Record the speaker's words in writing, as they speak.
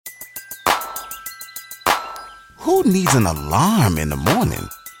Who needs an alarm in the morning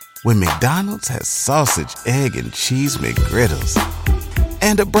when McDonald's has sausage, egg, and cheese McGriddles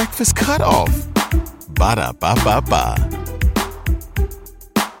and a breakfast cutoff? Ba-da-ba-ba-ba.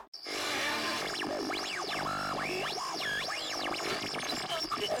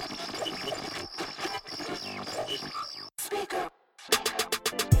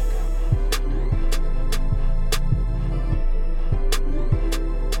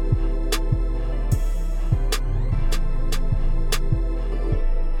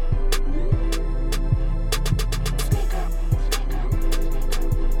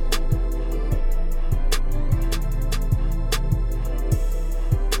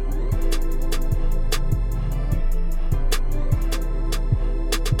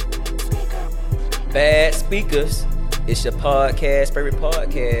 Bad Speakers. It's your podcast, favorite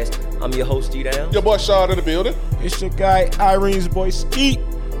podcast. I'm your host, G-Down. Your boy Shard in the building. It's your guy, Irene's boy, Skeet.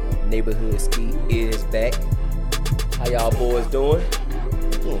 Neighborhood Skeet is back. How y'all boys doing?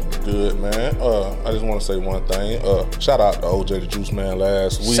 Doing good, man. I just want to say one thing. Shout out to OJ the Juice Man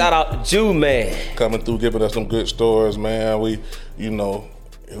last week. Shout out to Jew Man. Coming through, giving us some good stories, man. We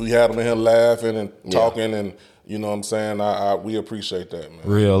had him in here laughing and talking, and you know what I'm saying? We appreciate that, man.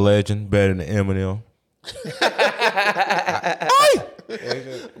 Real legend, better than Eminem.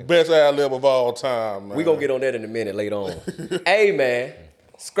 Best ad lib of all time, man. We gonna get on that in a minute later on. Hey, man.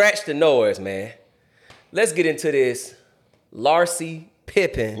 Scratch the noise, man. Let's get into this Larcy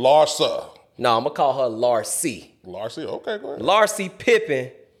Pippen. Larsa. No, I'm gonna call her Larcy. Larcy, okay, go ahead. Larcy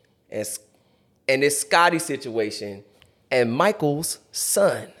Pippen and this Scotty situation and Michael's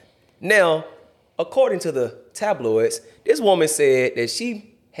son. Now, according to the tabloids, this woman said that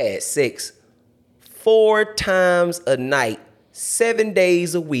she had sex 4 times a night, 7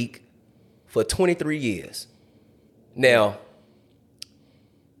 days a week for 23 years. Now,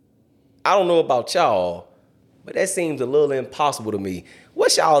 I don't know about y'all, but that seems a little impossible to me.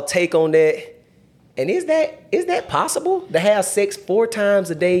 What's y'all take on that? And is that possible to have sex 4 times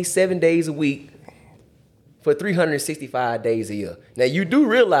a day, 7 days a week for 365 days a year? Now, you do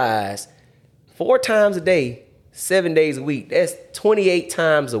realize 4 times a day, 7 days a week, that's 28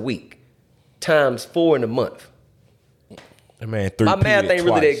 times a week, times 4 in a month. Man, my math ain't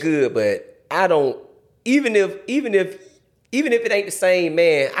really that good, but I don't, even if it ain't the same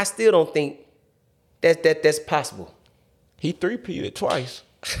man, I still don't think that's possible. He 3-peated twice.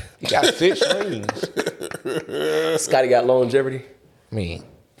 He got 6 rings. Scotty got longevity. I mean,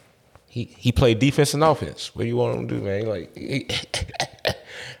 he played defense and offense. What do you want him to do, man?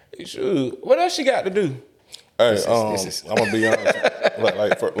 Shoot, what else you got to do? Hey, I'm gonna be honest.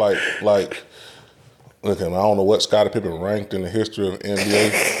 Look at him. I don't know what Scottie Pippen ranked in the history of the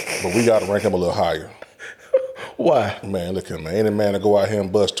NBA, but we got to rank him a little higher. Why? Man, look at him, man. Any man to go out here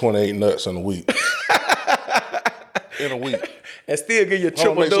and bust 28 nuts in a week. And still get your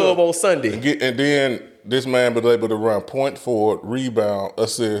triple dub on Sunday. And then this man was able to run point forward, rebound,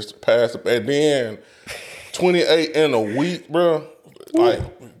 assist, pass, and then 28 in a week, bro. Like,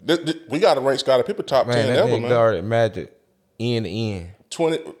 we got to rank Scottie Pippen top 10 ever, man. Guarded Magic end to end.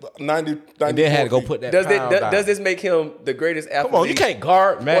 90, and then had to go put that does this make him the greatest athlete? Come on, you can't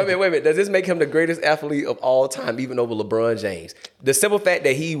guard Magic. Wait a minute. Does this make him the greatest athlete of all time, even over LeBron James? The simple fact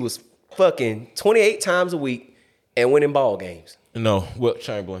that he was fucking 28 times a week and winning ball games. No, Wilt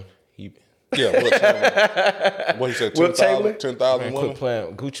Chamberlain. Wilt Chamberlain. What he said, 10,000 quit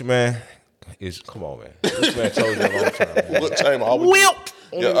playing. Gucci Man come on, man. Gucci Man told you a long time. Wilt Chamberlain. Wilt!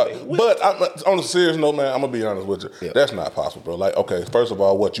 But on a serious note, man, I'm going to be honest with you. Yeah. That's not possible, bro. Like, okay, first of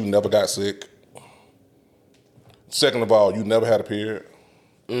all, you never got sick? Second of all, you never had a period?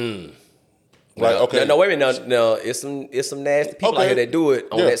 Like, okay. No, wait a minute. No, it's some nasty people out here that do it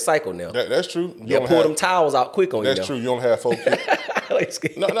on that cycle now. That's true. You pull them towels out quick on you. That's true. You only have 4 kids.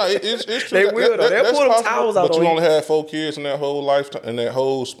 No, it's true. They will, though. They'll pull them towels out on you. But you only had 4 kids in that whole lifetime, in that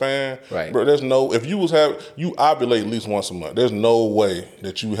whole span. Right. Bro, if you ovulate at least once a month. There's no way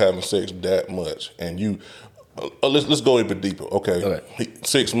that you having sex that much. And you, let's go even deeper. Okay.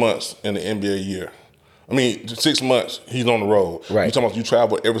 6 months in the NBA year. 6 months he's on the road. Right. You talking about you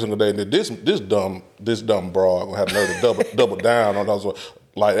travel every single day. This dumb broad gonna have to nerve to double down on those.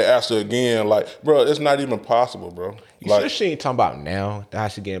 Like they asked her again, like, bro, it's not even possible, bro. You sure she ain't talking about now?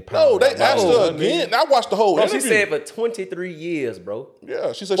 That she getting no, they asked her again. I watched the whole interview. She said for 23 years, bro.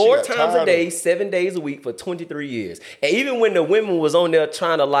 Yeah, she said 4 times a day, 7 days a week for 23 years. And even when the women was on there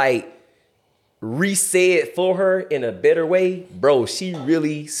trying to like reset for her in a better way, bro, she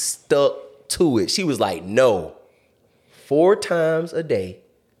really stuck to it. She was like, no, 4 times a day,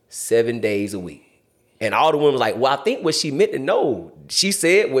 7 days a week. And all the women was like, well, I think what she meant to know. She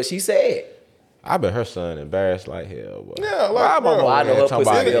said what she said. I bet her son embarrassed like hell. Boy. Yeah, like, my bro, I know her talking pussy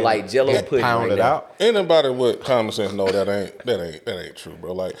about feel it. like Jello Get pudding right pounded now. out. Anybody with common sense know that ain't true,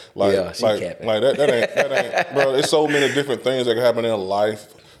 bro. Like, Yeah, she like capping. that ain't, bro. It's so many different things that can happen in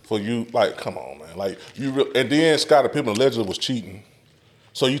life for you. Like, come on, man. Like, and then Scottie Pippen allegedly was cheating.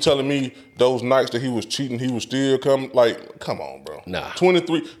 So you telling me those nights that he was cheating, he was still coming? Like, come on, bro. Nah.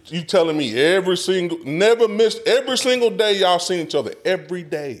 23. You telling me never missed every single day y'all seen each other every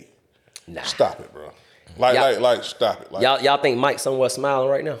day? Nah. Stop it, bro. Like, stop it. Like, Y'all think Mike's somewhat smiling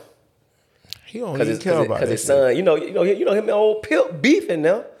right now? He don't even care about Because that his shit. son, you know him and old Pip beefing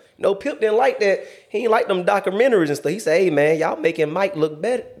now. Pip didn't like that. He didn't like them documentaries and stuff. He said, "Hey man, y'all making Mike look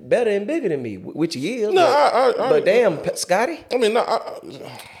better and bigger than me," which he is. No, but damn, Scotty. I mean,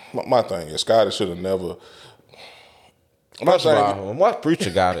 my thing is Scottie should have never. First of all, when Mark Preacher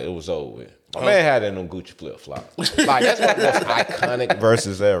got it, it was over with. My man had in them Gucci flip flops. Like that's one of the most iconic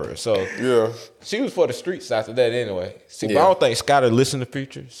verses ever. So Yeah. she was for the streets after that anyway. See, but Yeah. I don't think Scotty listened to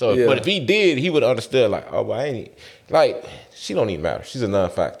Future. So, Yeah. but if he did, he would have understood. Like, oh, but I ain't like she don't even matter. She's a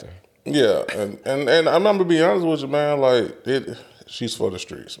non-factor. Yeah, and I remember being honest with you, man. Like she's for the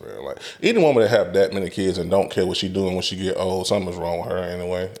streets, man. Like any woman that have that many kids and don't care what she doing when she get old, something's wrong with her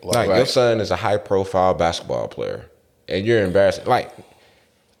anyway. Like your son is a high-profile basketball player, and you're embarrassed. Like,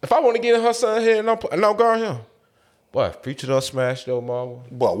 if I want to get in her son's head and don't guard him, boy, Future done smashed your mama.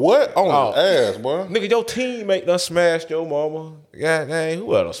 But what on his ass, boy? Nigga, your teammate done smashed your mama. God dang,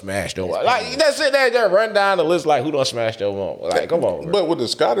 who else done smashed your mama? Like, that's it. That just run down the list like who done smashed your mama. Like, come on, bro. But with the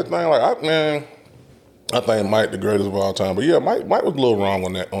Scottie thing, like I think Mike the greatest of all time. But yeah, Mike was a little wrong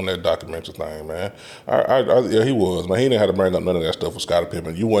on that documentary thing, man. Yeah, he was, man. He didn't have to bring up none of that stuff with Scottie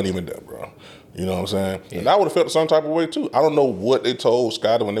Pippen. You wasn't even there, bro. You know what I'm saying? Yeah. And I would have felt some type of way too. I don't know what they told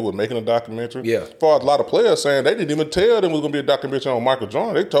Scottie when they were making a documentary. Yeah. As far as a lot of players saying they didn't even tell them it was gonna be a documentary on Michael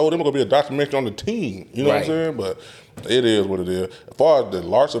Jordan. They told them it was gonna be a documentary on the team. You know what I'm saying? But it is what it is. As far as the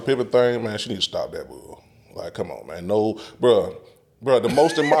Larsa Pippen thing, man, she need to stop that bull. Like, come on, man. No, bro, the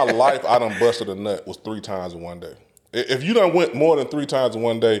most in my life I done busted a nut was 3 times in one day. If you done went more than 3 times in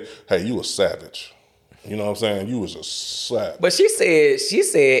one day, hey, you a savage. You know what I'm saying? You was a savage. But she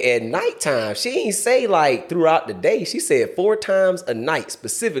said at nighttime. She ain't say like throughout the day. She said 4 times a night,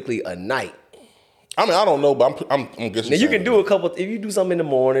 specifically a night. I mean, I don't know, but I'm guessing. Now you can do a couple. If you do something in the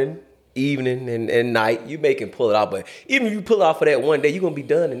morning, evening, and night, you can pull it off. But even if you pull it off for that one day, you're gonna be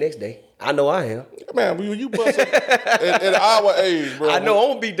done the next day. I know I am. Man, when you bust at our age, bro. I know I'm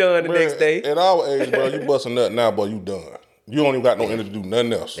gonna be done the next day. At our age, bro, you bust a nut now, boy, you done. You don't even got no energy to do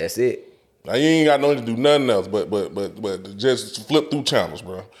nothing else. That's it. Now you ain't got no energy to do nothing else, but just flip through channels,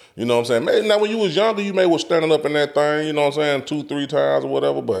 bro. You know what I'm saying? Maybe now when you was younger, you may was standing up in that thing, you know what I'm saying, 2, 3 times or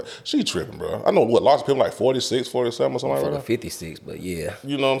whatever, but she tripping, bro. I know lots of people like 46, 47 or something like that. 56, but yeah.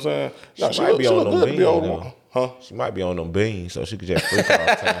 You know what I'm saying? She might be on them beans, Huh? She might be on them beans, so she could just freak all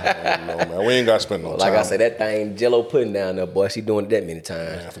the time. No, man. We ain't got to spend no time. Like I said, that thing Jello pudding down there, boy. She doing it that many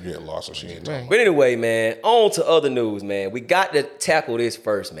times. Man, forget Larsa. She ain't talking. But anyway, man, on to other news, man. We got to tackle this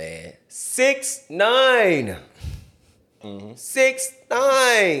first, man. 6ix9ine.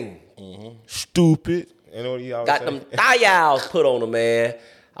 6ix9ine. Stupid. You know what he always Got say? them thigh-outs put on him, man.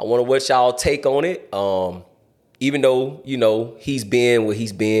 I wonder what y'all take on it. Even though, you know, he's been what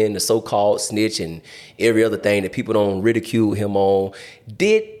he's been, the so-called snitch and every other thing that people don't ridicule him on,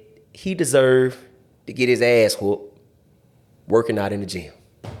 did he deserve to get his ass whooped working out in the gym?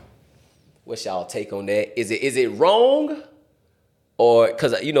 What's y'all take on that? Is it wrong? Or,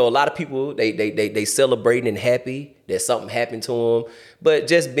 because, you know, a lot of people, they celebrating and happy that something happened to him. But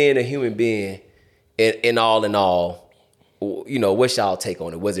just being a human being, in all, you know, what's y'all take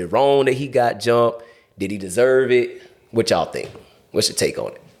on it? Was it wrong that he got jumped? Did he deserve it? What y'all think? What's your take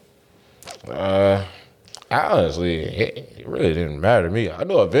on it? I honestly, it really didn't matter to me. I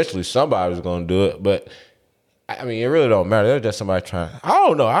know eventually somebody was going to do it, but I mean, it really don't matter. There's just somebody trying. I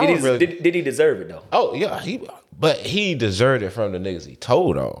don't know. Did he deserve it though? Oh yeah, he deserved it from the niggas he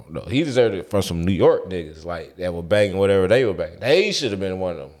told on. No, he deserved it from some New York niggas like that were banging whatever they were banging. They should have been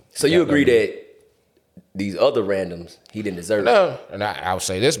one of them. So you agree that these other randoms, he didn't deserve it? No, and I would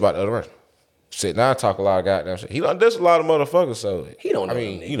say this about the other randoms. Sit down, talk a lot of goddamn shit. He done this a lot of motherfuckers, so He don't know I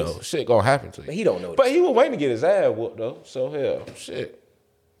mean, them you know, niggas. shit gonna happen to you. But he don't know But this. he was waiting to get his ass whooped though. So hell, shit.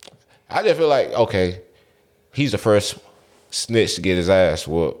 I just feel like okay, he's the first snitch to get his ass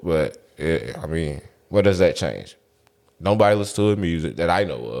whooped, but I mean, what does that change? Nobody listens to his music that I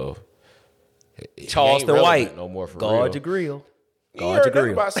know of. He ain't Charleston relevant White, no more for guard real. your grill. You Guard heard your nothing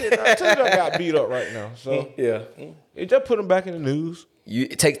grill. about sitting down. Tell you done got beat up right now. So Yeah. it just put him back in the news. You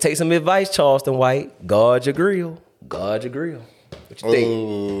take some advice, Charleston White. Guard your grill. Guard your grill. What you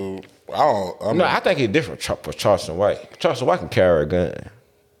think? I think it's different for Charleston White. Charleston White can carry a gun.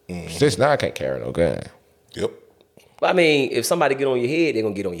 6ix9ine can't carry no gun. Yep. But I mean, if somebody get on your head, they're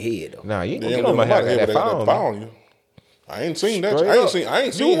gonna get on your head though. Nah, you ain't gonna get on my head. That fire on you. I ain't seen that. Straight I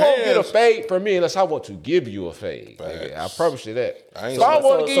ain't seen. You won't get a hands. fade from me unless I want to give you a fade. Nigga. I promise you that. I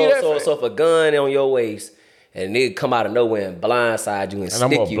So if a gun on your waist and nigga come out of nowhere and blindside you and I'm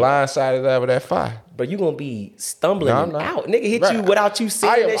stick gonna you, blindside that with that fire. but you gonna be stumbling No, I'm not. out. Nigga hit Right. you without you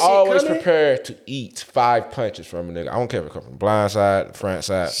seeing I that am shit always coming. prepared to eat 5 punches from a nigga. I don't care if it come from blind side, front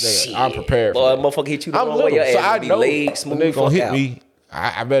side. Nigga, Shit. I'm prepared Boy, for that. motherfucker hit you the I'm wrong way, little, your so ass I gonna be know laid when smooth they gonna fuck hit out. me.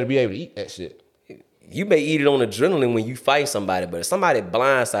 I better be able to eat that shit. You may eat it on adrenaline when you fight somebody, but if somebody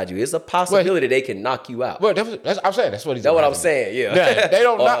blindside you, it's a possibility they can knock you out. Well, that's I'm saying. That's what he's. That's what I'm saying, yeah. Nah, they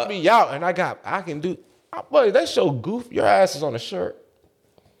don't Or- knock me out, and I can do. Buddy, that's so goof. Your ass is on the shirt.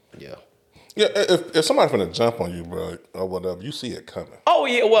 Yeah. Yeah, if somebody finna jump on you, bro, or whatever, you see it coming. Oh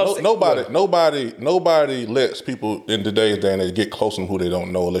yeah, well Nobody lets people in today's day and age get close to who they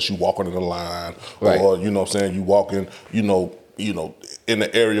don't know unless you walking in the line Right. or you know what I'm saying, you walking, you know, in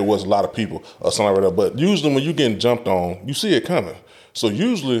the area where there's a lot of people or something like that. But usually when you getting jumped on, you see it coming. So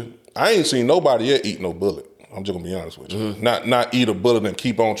usually I ain't seen nobody yet eat no bullet. I'm just gonna be honest with you. Not eat a bullet and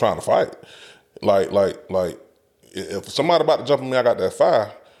keep on trying to fight. Like if somebody about to jump on me, I got that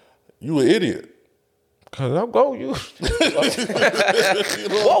fire, you an idiot. Cause I'm go you.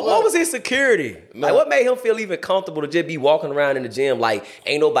 What was his security? Like, what made him feel even comfortable to just be walking around in the gym like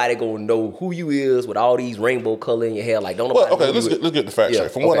ain't nobody gonna know who you is with all these rainbow color in your hair? Like, don't nobody. Well, okay, know let's get the facts Yeah,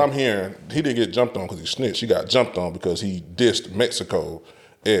 straight. From what okay. I'm hearing, he didn't get jumped on because he snitched. He got jumped on because he dissed Mexico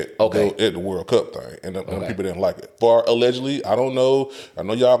at the World Cup thing, and them people didn't like it. For allegedly, I don't know. I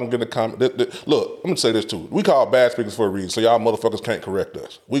know y'all can get a comment. Look, I'm gonna say this too. We call bad speakers for a reason, so y'all motherfuckers can't correct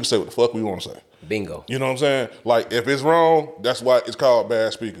us. We can say what the fuck we want to say. Bingo. You know what I'm saying? Like, if it's wrong, that's why it's called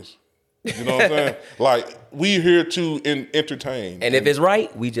bad speakers. You know what I'm saying? Like, we here to entertain. And if it's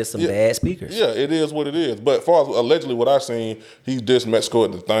right, we just some bad speakers. Yeah, it is what it is. But as far as allegedly what I seen, he dissed Mexico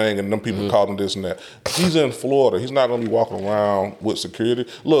at the thing, and them people called him this and that. He's in Florida. He's not going to be walking around with security.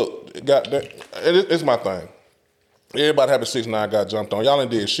 Look, it's my thing. Everybody having 6ix9ine got jumped on. Y'all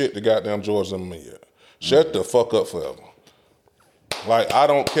ain't did shit to goddamn George Zimmerman yet. Shut the fuck up forever. Like, I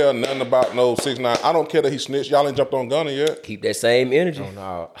don't care nothing about no 6ix9ine. I don't care that he snitched. Y'all ain't jumped on Gunna yet. Keep that same energy.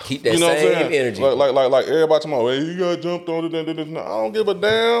 Keep that You know what I'm same saying? energy. Like everybody talking about, well, you got jumped on. I don't give a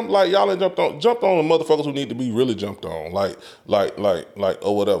damn. Like, y'all ain't jumped on the motherfuckers who need to be really jumped on. Like,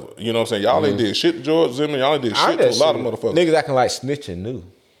 or whatever. You know what I'm saying? Y'all ain't did shit to George Zimmerman. Y'all ain't did shit to a lot of motherfuckers. Niggas acting like snitching new.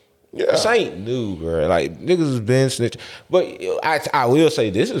 Yeah. This ain't new, bro. Like, niggas has been snitching. But I will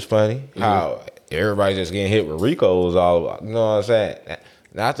say this is funny, how everybody just getting hit with Ricos all about. You know what I'm saying?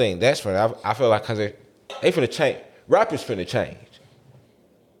 And I think that's funny. I feel like because they finna change. Rappers finna change.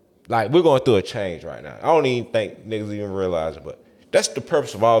 Like, we're going through a change right now. I don't even think niggas even realize it, but that's the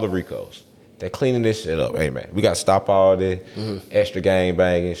purpose of all the Ricos. They're cleaning this shit up. Hey, man, we got to stop all this extra gang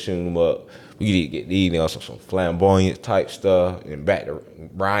banging, shooting them up. We need to get these niggas some flamboyant type stuff and back to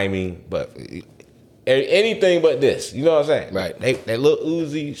rhyming, but anything but this. You know what I'm saying? Right. That little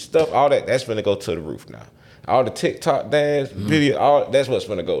Uzi stuff, all that's finna go to the roof now. All the TikTok dance, video, all that's what's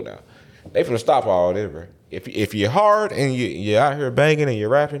finna go now. They finna stop all this, bro. If you're hard and you're out here banging and you're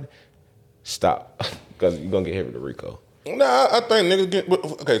rapping, stop. Because you're gonna get hit with the Rico. Nah, I think niggas get...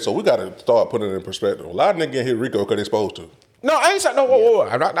 Okay, so we got to start putting it in perspective. A lot of niggas get hit Rico because they supposed to. No, I ain't saying whoa.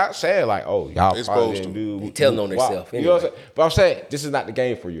 I'm not saying like, oh, y'all They probably supposed didn't to. do. They telling on wow. themselves You know what I'm anyway. saying? But I'm saying this is not the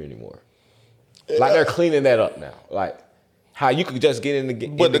game for you anymore. Like, they're cleaning that up now. Like, how you could just get in the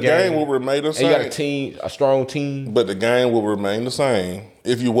game. But the game will remain the And you got a same. team, a strong team. But the game will remain the same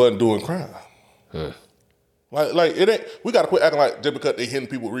if you wasn't doing crime. Like it ain't. We gotta quit acting like just because they hitting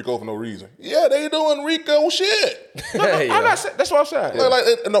people with Rico for no reason. Yeah, they doing Rico shit. I'm not saying, that's what I'm saying.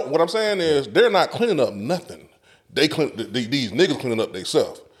 No, what I'm saying is they're not cleaning up nothing. They clean these niggas cleaning up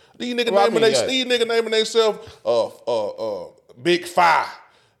themselves. These niggas naming themselves Big Five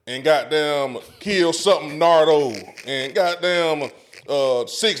and goddamn kill something Nardo and goddamn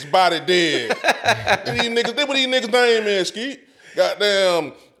 6 Body Dead. These niggas, what these niggas name is, Skeet?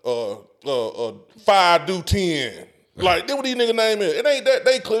 Goddamn 5 do 10. Like, that what these niggas name is. It ain't that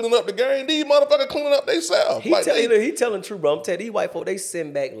they cleaning up the game. These motherfuckers cleaning up themselves. He telling true, bro. I'm telling these white folk, they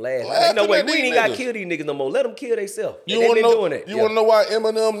sitting back laughing. Like, no way, we ain't got to kill these niggas no more. Let them kill themselves. You They want been to know? doing it. You want to know why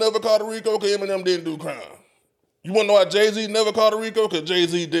Eminem never caught a Rico? Because Eminem didn't do crime. You want to know why Jay-Z never caught a Rico? Because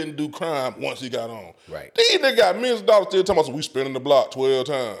Jay-Z didn't do crime once he got on. Right. These niggas got millions of dollars still talking about we spinning the block 12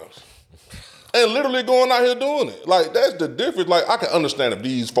 times. And literally going out here doing it. Like, that's the difference. Like, I can understand if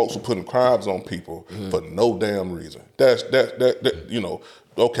these folks were putting crimes on people for no damn reason. That you know,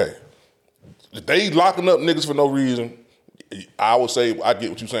 okay. If they locking up niggas for no reason, I would say I get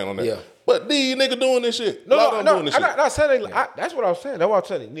what you're saying on that. Yeah. But these niggas doing this shit. No, doing this I'm shit. not saying that's what I was saying. That's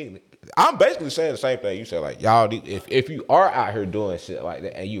what I'm saying. I'm basically saying the same thing you said. Like, y'all, if you are out here doing shit like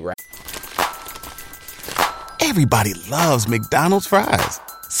that and you rap. Everybody loves McDonald's fries.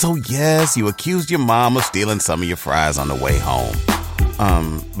 So yes, you accused your mom of stealing some of your fries on the way home.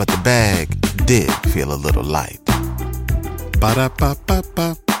 But the bag did feel a little light.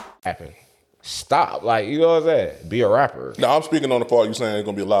 Ba-da-ba-ba-ba. Stop. Like, you know what I'm saying? Be a rapper. Now, I'm speaking on the part you saying it's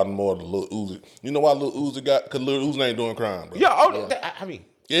going to be a lot more than Lil Uzi. You know why Lil Uzi got? Because Lil Uzi ain't doing crime, bro. Yeah, I mean.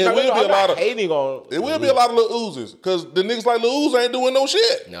 Yeah, it will be a lot of hating on. It will be a lot of Lil Uzis because the niggas like Lil Uzi ain't doing no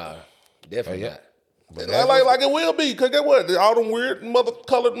shit. Nah, definitely not. Like it will be because get what? All them weird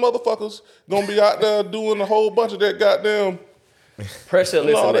colored motherfuckers gonna be out there doing a whole bunch of that goddamn Pressure,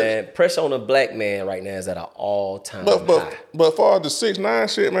 listen, No, man. Pressure on a black man right now is at an all-time high. But far as the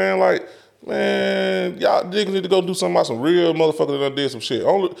 6ix9ine shit, man, like, man, y'all niggas need to go do something about some real motherfuckers that done did some shit.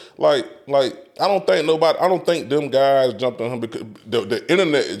 Only like I don't think them guys jumped on him because the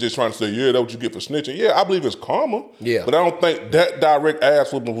internet is just trying to say, yeah, that's what you get for snitching. Yeah, I believe it's karma. Yeah. But I don't think that direct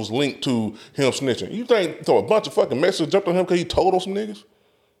ass whooping was linked to him snitching. You think so a bunch of fucking messages jumped on him because he told on some niggas?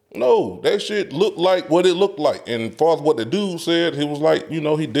 No, that shit looked like what it looked like. And as far as what the dude said, he was like, you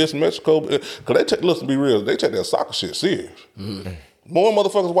know, he dissed Mexico. Because listen, be real, they take that soccer shit serious. Mm-hmm. More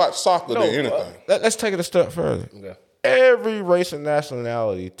motherfuckers watch soccer than anything. Let's take it a step further. Okay. Every race and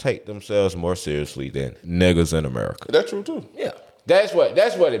nationality take themselves more seriously than niggas in America. That's true too. Yeah. That's what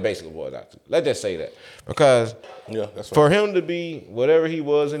it basically boils out to. Let's just say that. Because for him to be whatever he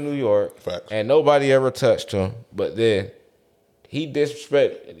was in New York, Facts. And nobody ever touched him, but then he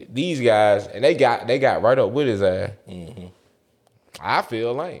disrespected these guys and they got right up with his ass. Mm-hmm. I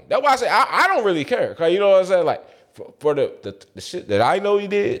feel lame. That's why I say I don't really care. Cause you know what I'm saying? Like for the shit that I know he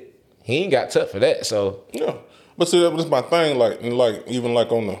did, he ain't got tough for that. So yeah. But see, that's my thing. Like even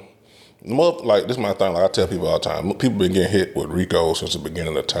like on like this is my thing. Like I tell people all the time, people been getting hit with RICO since the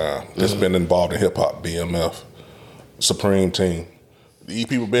beginning of time. It's been involved in hip hop, BMF, Supreme Team. These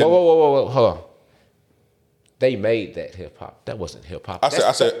people been. Whoa, hold on. They made that hip hop. That wasn't hip hop. I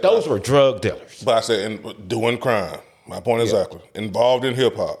said those were drug dealers. But I said doing crime. My point exactly. Involved in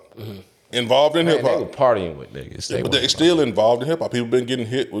hip hop. Mm-hmm. Involved in hip hop. They were partying with niggas. But they're still involved in hip hop. People been getting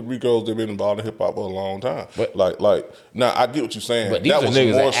hit with RICOs. They've been involved in hip hop for a long time. But, like now I get what you're saying. But these are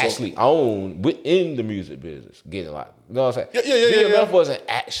niggas that actually own within the music business. Getting like, you know what I'm saying? Yeah. BMF wasn't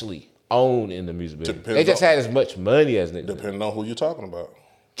actually owned in the music business. They just had as much money as niggas. Depending on who you're talking about.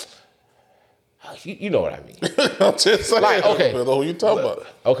 You know what I mean. I'm just saying. Like, okay. Depending on who you talking about.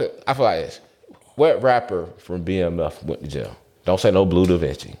 Okay, I feel like this. What rapper from BMF went to jail? Don't say no Blue Da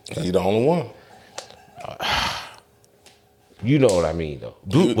Vinci. He the only one. You know what I mean, though.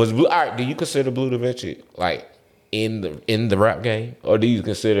 All right, do you consider Blue Da Vinci like in the rap game, or do you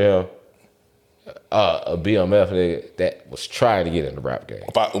consider him a BMF nigga that was trying to get in the rap game?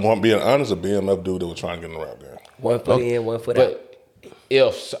 If I want being honest, a BMF dude that was trying to get in the rap game. One foot in, one foot out.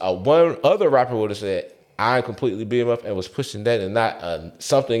 If one other rapper would have said, I'm completely BMF and was pushing that and not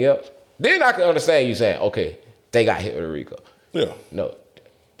something else, then I can understand you saying, okay, they got hit with a RICO. Yeah. No.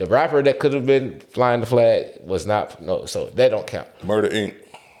 The rapper that could have been flying the flag was not, no, so that don't count. Murder Inc.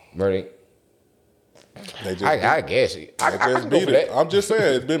 I guess it. I just beat it. That. I'm just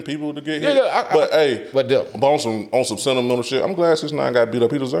saying, it's been people to get hit. But on some sentimental shit, I'm glad 6ix9ine got beat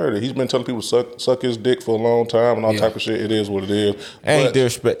up. He deserved it. He's been telling people suck his dick for a long time and all type of shit. It is what it is. And he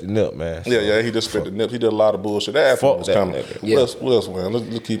disrespected Nip, man. So. Yeah, he disrespected Nip. He did a lot of bullshit. That after was coming. What else, man?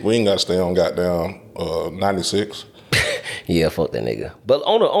 Let's keep. We ain't got to stay on goddamn 96. Yeah, fuck that nigga. But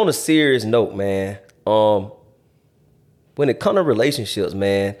on a serious note, man, when it comes to relationships,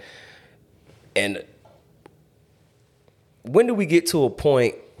 man, and when do we get to a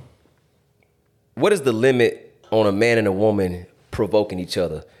point, what is the limit on a man and a woman provoking each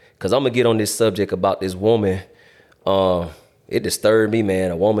other? Because I'm going to get on this subject about this woman. It disturbed me, man.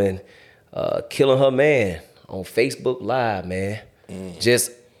 A woman killing her man on Facebook Live, man.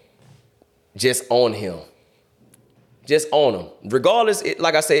 Just on him. Just on him. Regardless,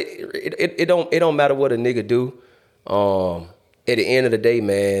 like I said, it don't matter what a nigga do. At the end of the day,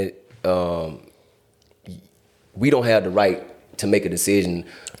 man, we don't have the right to make a decision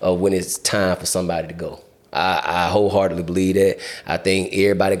of when it's time for somebody to go. I wholeheartedly believe that. I think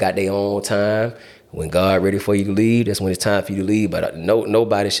everybody got their own time. When God ready for you to leave, that's when it's time for you to leave. But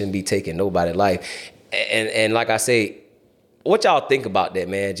nobody shouldn't be taking nobody's life. And like I say, what y'all think about that,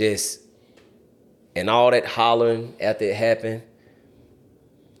 man? Just and all that hollering after it happened.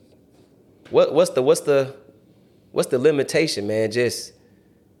 What's the limitation, man? Just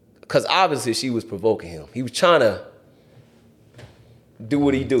Because obviously she was provoking him. He was trying to do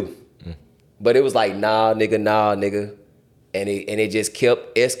what he do. But it was like, nah, nigga. And it just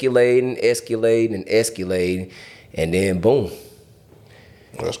kept escalating. And then boom.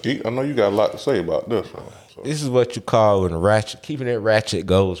 Well, Skeet, I know you got a lot to say about this one. So. This is what you call when keeping it ratchet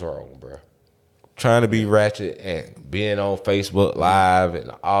goes wrong, bro. Trying to be ratchet and being on Facebook Live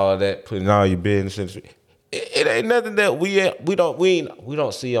and all of that, putting all your business in. It ain't nothing that we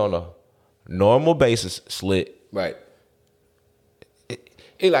don't see on a normal basis. Slit, Right.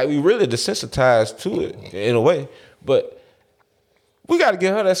 It like we really desensitized to it in a way, but we got to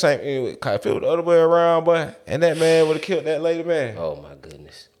give her that same. Cause if it was the other way around, boy, and that man would have killed that lady, man. Oh my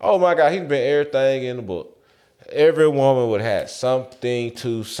goodness. Oh my God, he's been everything in the book. Every woman would have something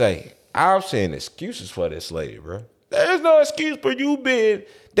to say. I'm saying excuses for this lady, bro. There's no excuse for you being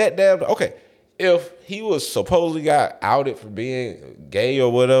that damn. Okay, if he was supposedly got outed for being gay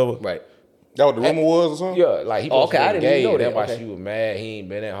or whatever, Right. That what the rumor was or something? yeah, like he was I didn't gay, even know and that. that's why Okay. she was mad. He ain't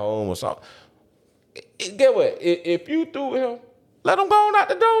been at home or something. Get what? If you threw him, let him go on out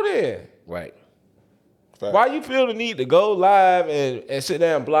the door then. Right. Fact. Why you feel the need to go live and sit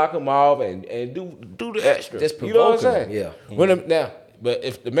there and block him off and do the extra? Just you know what I'm provoke saying? him, yeah. Now, but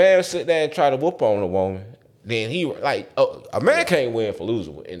if the man sit there and try to whoop on a woman, then he a man can't win for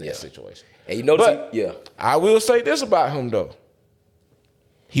losing in that situation. And you notice, But I will say this about him though.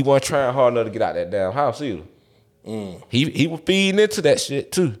 He wasn't trying hard enough to get out that damn house either. He was feeding into that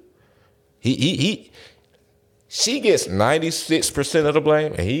shit too. She gets 96% of the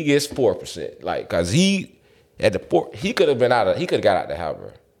blame, and he gets 4%. Like, cause he could have got out the house,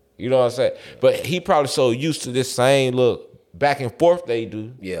 bro. You know what I'm saying? But he probably so used to this same look back and forth they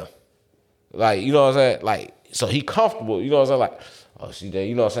do. Yeah. Like, you know what I'm saying? Like, so he comfortable. You know what I'm saying? Like, oh, she there.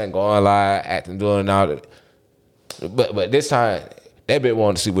 You know what I'm saying? Going live, acting, doing all that. But this time, that bitch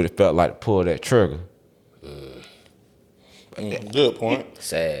wanted to see what it felt like to pull that trigger. Good point.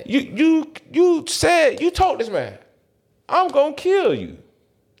 Sad. You told this man, I'm gonna kill you.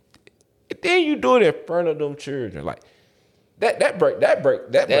 And then you do it in front of them children. Like that break my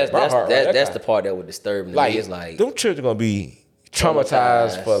heart. That's the part that would disturb me. like It's like, them children gonna be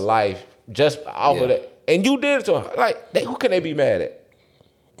traumatized for life just off of that. And you did it to her. Like, who can they be mad at?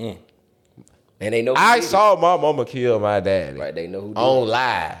 and they know. Who I did it. saw my mama kill my daddy. Right. They know who did On it.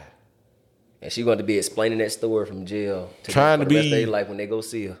 live. And she going to be explaining that story from jail Trying for to the rest of be- their life when they go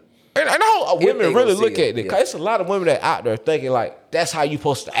see her. And I know If women they really gonna see look it, at it. yeah. Cause it's a lot of women that out there thinking like that's how you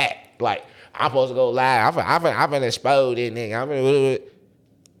supposed to act. Like I'm supposed to go live. I've been exposed in there.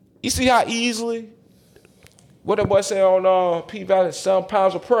 You see how easily what that boy say on P Valley, 7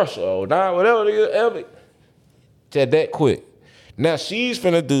 pounds of pressure or 9, whatever it is, just that quick. Now she's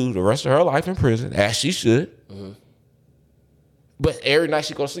finna do the rest of her life in prison, as she should. Mm-hmm. But every night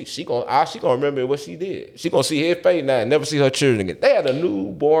she gonna sleep, she gonna remember what she did. She gonna see his face now and never see her children again. They had a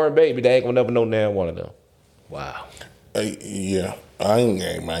newborn baby. They ain't gonna never know now one of them. Wow. Hey, yeah,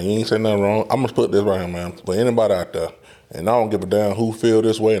 man. You ain't say nothing wrong. I'm gonna put this right here, man. For anybody out there, and I don't give a damn who feel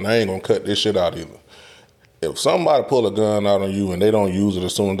this way, and I ain't gonna cut this shit out either. If somebody pull a gun out on you and they don't use it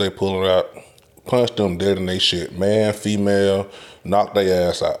as soon as they pull it out, punch them dead in they shit. Man, female, knock their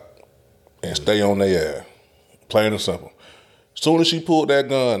ass out and stay on their ass. Plain and simple. Soon as she pulled that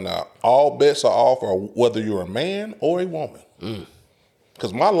gun out, all bets are off, or whether you're a man or a woman.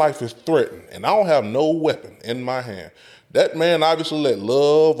 Because my life is threatened, and I don't have no weapon in my hand. That man obviously let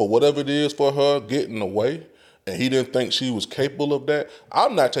love or whatever it is for her get in the way, and he didn't think she was capable of that.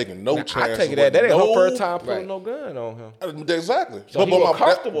 I'm not taking no chance. I take it that ain't her first time putting no gun on him. Exactly. So he was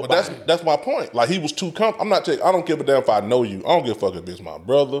comfortable about it. That's my point. Like, he was too comfortable. I'm not taking. I don't give a damn if I know you. I don't give a fuck if it's my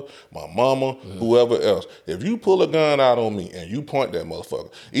brother, my mama, whoever else. If you pull a gun out on me and you point that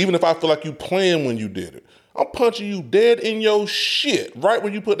motherfucker, even if I feel like you playing when you did it, I'm punching you dead in your shit right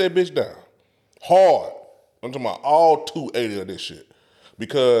when you put that bitch down. Hard. I'm talking about all 280 of this shit.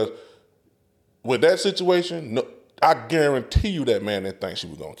 Because with that situation, no, I guarantee you that man didn't think she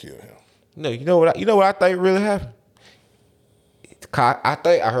was gonna kill him. No, you know what I think really happened? I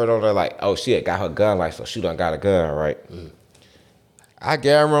think I heard on there like, oh, she had got her gun license, so she done got a gun, right? I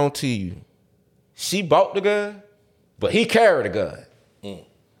guarantee you, she bought the gun, but he carried the gun.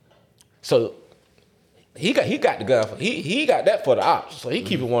 So he got the gun. He got that for the ops, so he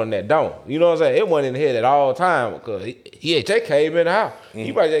keeping one in that dome. You know what I'm saying? It wasn't in the head at all time because he just came in the house.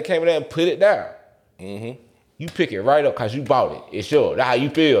 He probably just came in there and put it down. You pick it right up because you bought it. It's yours. That's how you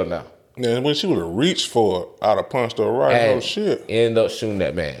feel now. And when she would have reached for it, I'd have punched her right. And Oh shit. end up shooting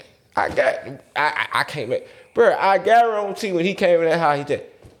that man. I can't make, bro. I guarantee when he came in that house, he just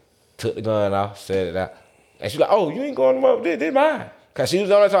took the gun off, set it out, and she's like, "Oh, you ain't going to this mine." Cause she was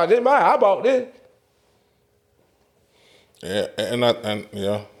the only time I didn't buy. I bought this. Yeah, and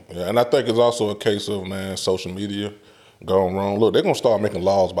I think it's also a case of, man, social media going wrong. Look, they're gonna start making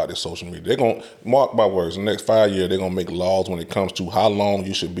laws about this social media. They're gonna, mark my words, in the next 5 years, they're gonna make laws when it comes to how long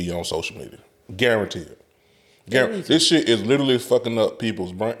you should be on social media. Guaranteed. This shit is literally fucking up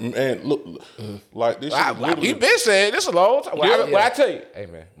people's brain. Man, look, like this shit is literally... We been saying this a long time. Well, I tell you, hey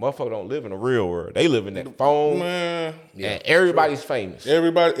man, motherfucker don't live in the real world. They live in that phone. Man. And everybody's famous.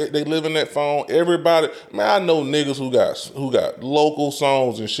 Everybody, they live in that phone. Everybody, man, I know niggas who got local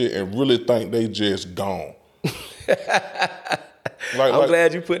songs and shit and really think they just gone. I'm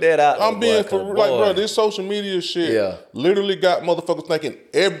glad you put that out. I'm being for like, bro, this social media shit literally got motherfuckers thinking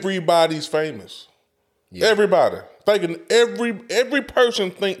everybody's famous. Yeah. Everybody thinking every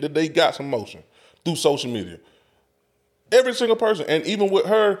person think that they got some motion through social media. Every single person, and even with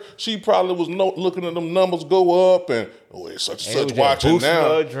her, she probably was looking at them numbers go up, and it's such and such watching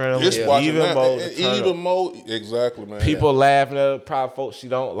now. It's watching even more. Even more, exactly, man. People laughing at private folks she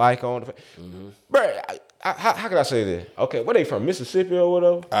don't like on the. Bro, how can I say this? Okay, where they from? Mississippi or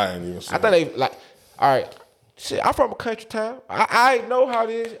whatever? I ain't even. I think they like. All right, shit. I'm from a country town. I know how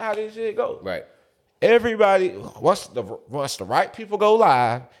this shit go. Right. Everybody, once the right people go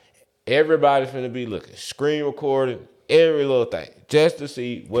live, everybody's finna be looking, screen recording, every little thing, just to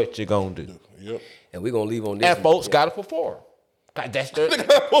see what you're gonna do. Yep. And we're gonna leave on this. And folks gotta perform. That's their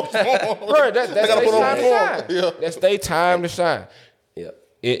bro, that's their time to shine. Yeah. That's their time to shine. Yeah.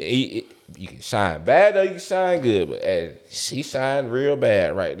 You can shine bad or you can shine good, but she shined real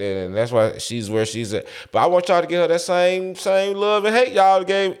bad right there, and that's why she's where she's at. But I want y'all to give her that same love and hate y'all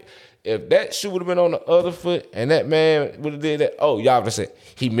gave. If that shoe would have been on the other foot and that man would have did that, y'all would have said,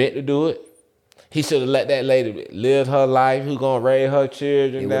 he meant to do it. He should have let that lady live her life. Who's going to raise her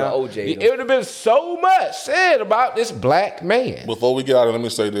children now? It would have been so much said about this black man. Before we get out of it, let me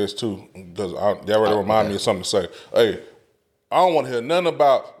say this too, because that already remind me of something to say. Hey, I don't want to hear nothing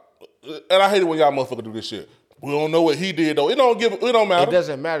about, and I hate it when y'all motherfuckers do this shit. We don't know what he did though. It don't matter. It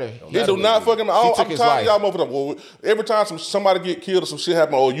doesn't matter. It do not fucking matter. I'm tired of y'all motherfuckers. Well, every time somebody get killed or some shit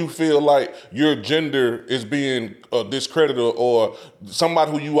happen, or you feel like your gender is being discredited, or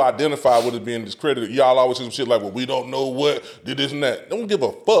somebody who you identify with is being discredited, y'all always say some shit like, well, we don't know what did this and that. Don't give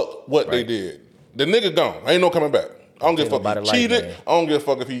a fuck what they did. The nigga gone. Ain't no coming back. I don't give a fuck if he cheated. I don't give a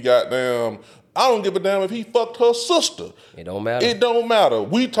fuck if he goddamn. I don't give a damn if he fucked her sister. It don't matter. It don't matter.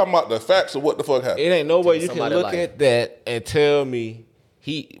 We talking about the facts of what the fuck happened. It ain't no way you can look at that and tell me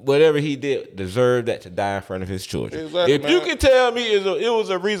whatever he did deserved that to die in front of his children. Exactly, if you can tell me it was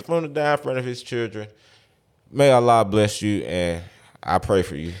a reason for him to die in front of his children, may Allah bless you, and I pray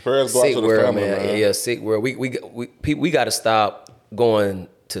for you. Prayers go out to the family, man. Yeah, sick world. We got to stop going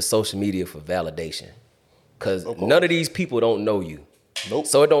to social media for validation, because none of these people don't know you. Nope.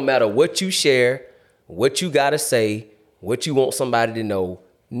 So it don't matter what you share, what you gotta say, what you want somebody to know.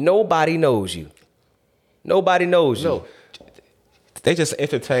 Nobody knows you. Nobody knows you. No. They just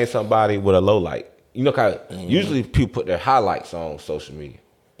entertain somebody with a low light. You know, kind of, usually people put their highlights on social media.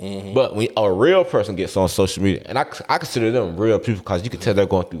 But when a real person gets on social media, and I consider them real people because you can tell they're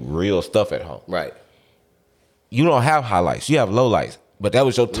going through real stuff at home. Right. You don't have highlights. You have low lights. But that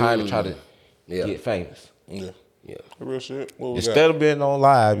was your time to try to get famous. Yeah. Yeah. Real shit. Instead of being on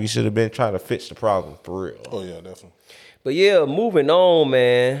live, you should have been trying to fix the problem for real. Oh yeah, definitely. But yeah, moving on,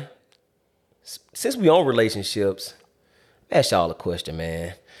 man. Since we on relationships, ask y'all a question,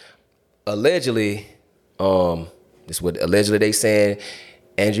 man. Allegedly, this is what allegedly they saying.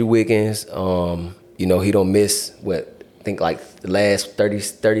 Andrew Wiggins, he don't miss I think like the last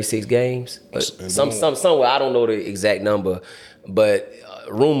 36 games. Somewhere, I don't know the exact number, but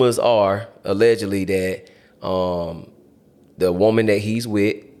rumors are allegedly that the woman that he's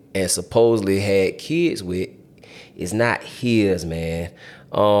with and supposedly had kids with is not his, man.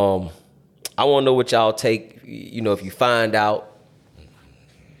 I want to know what y'all take, if you find out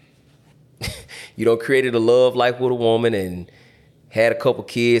you created a love life with a woman and had a couple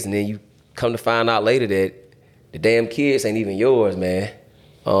kids, and then you come to find out later that the damn kids ain't even yours, man.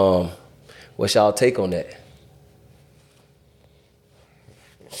 What's y'all take on that?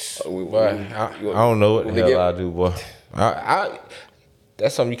 I don't know what the hell I do, boy.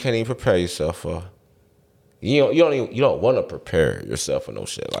 That's something you can't even prepare yourself for. You don't want to prepare yourself for no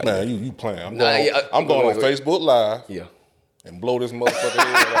shit like that. Man, you playing. I'm going on Facebook Live. Yeah. And blow this motherfucker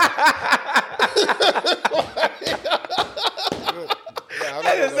head off.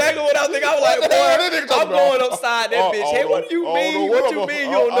 That's exactly what I was thinking. I was like, boy, I'm going upside that bitch. Hey, what do you mean? What you mean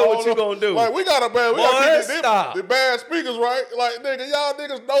you don't know what you gonna do? Like, we gotta get the bad speakers right. Like, nigga, y'all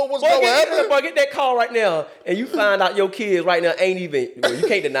niggas know what's going to happen. Boy, get that call right now, and you find out your kids right now ain't even, well, you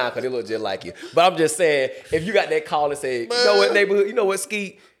can't deny because they look just like you. But I'm just saying, if you got that call and say, you know what neighborhood, you know what,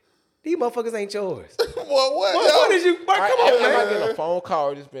 Skeet, these motherfuckers ain't yours. What is you? Come on, man. I get a phone call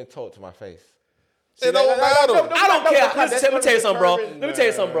or just been told to my face. It don't matter. I don't care. Let me tell you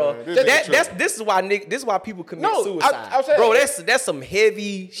something, bro. This is why This is why people commit suicide, bro. That's some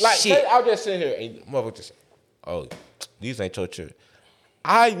heavy shit. I'll just sit here and motherfucker just say, "Oh, these ain't your children."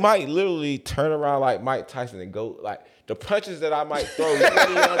 I might literally turn around like Mike Tyson and go like the punches that I might throw.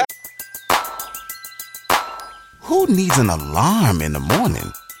 Who needs an alarm in the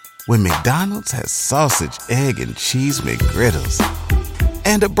morning when McDonald's has sausage, egg, and cheese McGriddles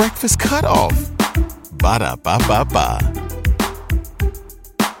and a breakfast cutoff? Ba-da-ba-ba-ba.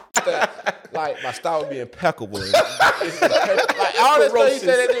 Like my style would be impeccable. Like all this stuff you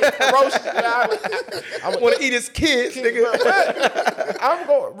said, ferocious. I want to eat his kids, nigga. I'm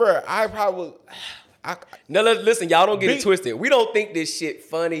going, bro. I probably. Now listen, y'all don't get it twisted. We don't think this shit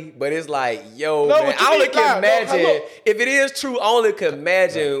funny, but it's like, yo, man, I only can imagine if it is true. I only can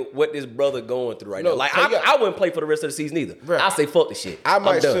imagine what this brother going through right now. Like I wouldn't play for the rest of the season either. I say fuck the shit. I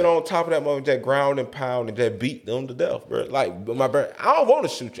might sit on top of that moment, that ground and pound and just beat them to death, bro. Like my brother, I don't want to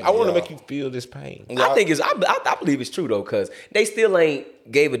shoot you. I want to make you feel this pain. I believe it's true though, because they still ain't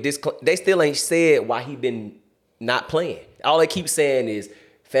they still ain't said why he been not playing. All they keep saying is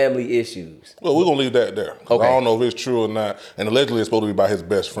family issues. Well, we're going to leave that there. Okay. I don't know if it's true or not. And allegedly it's supposed to be by his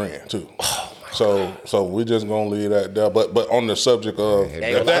best friend, too. Oh, so we're just going to leave that there. But on the subject of... I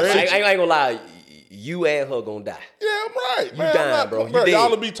ain't going to lie. You and her going to die. Yeah, I'm right. You dying, bro. You y'all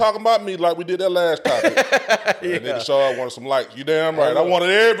will be talking about me like we did that last topic. And nigga show I wanted some likes. You damn right. I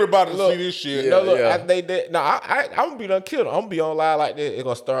wanted everybody to see this shit. I'm going to be done killed. I'm going to be on live like this. It's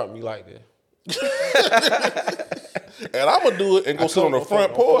going to start me like this. And I'm gonna do it and go sit on the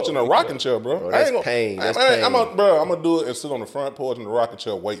front porch in a rocking chair, bro. That's pain. I'm gonna do it and sit on the front porch in the rocking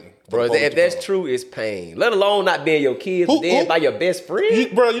chair waiting. Bro, if that's true, it's pain. Let alone not being your kids, but then by your best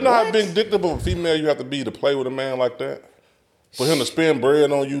friend. Bro, you know how vindictive of a female you have to be to play with a man like that? For him to spend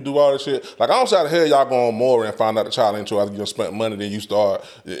bread on you, do all this shit. Like, I don't see how the hell y'all go on Maury and find out the child ain't yours after you spent money, then you start,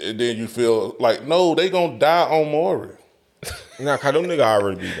 and then you feel like, no, they gonna die on Maury. Nah, cause them nigga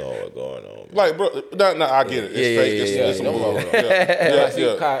already be knowing what's going on. Man. Like, bro, I get it. It's fake.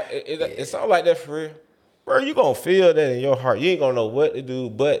 It's all like that for real. Bro, you gonna feel that in your heart. You ain't gonna know what to do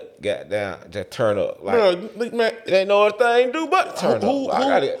but goddamn just turn up. Like, bro, man, it ain't no other thing to do but turn up.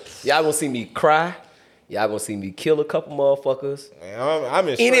 Y'all gonna see me cry. Y'all gonna see me kill a couple motherfuckers. Man, I'm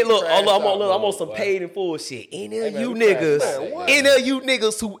in it. Look, I'm on some paid and full shit. Any of you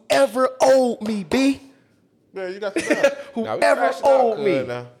niggas who ever owed me, B. Yeah, you got to whoever owed me.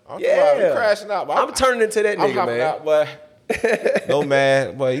 I'm crashing out. But I'm turning into that nigga, man. Out, but no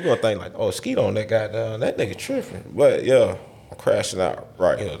man, but you gonna think like, oh, Skeet on that goddamn, that nigga tripping. But yeah, I'm crashing out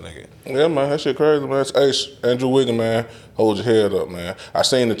right here, nigga. Yeah, man, that shit crazy, man. Hey, Andrew Wiggins, man, hold your head up, man. I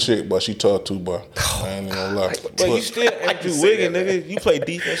seen the chick, but she tough too, but I ain't even gonna lie. But you still Andrew Wiggins, nigga. You play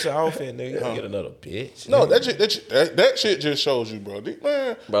defensive offense, nigga. You get another bitch. No, that shit just shows you, bro.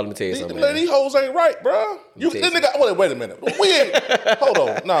 Man, bro, let me tell you something, man. These hoes ain't right, bro. Wait a minute. We ain't. Hold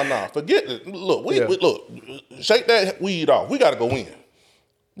on. Nah. Forget it. Look, look. Shake that weed off. We gotta go in,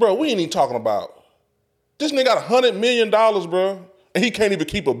 bro. We ain't even talking about. This nigga got $100 million, bro. And he can't even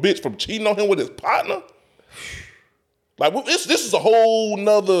keep a bitch from cheating on him with his partner. Like, this is a whole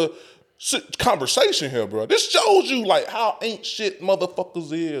nother conversation here, bro. This shows you, like, how ain't shit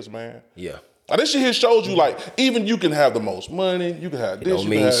motherfuckers is, man. Yeah. Like, this shit here shows you, like, even you can have the most money, you can have this, you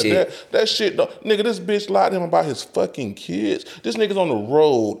can have that. That shit, nigga, this bitch lied to him about his fucking kids. This nigga's on the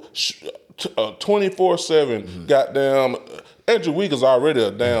road 24/7, goddamn. Andrew Wiggins already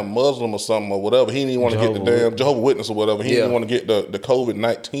a damn Muslim or something or whatever. He didn't even want to get the damn Jehovah's Witness or whatever. He didn't want to get the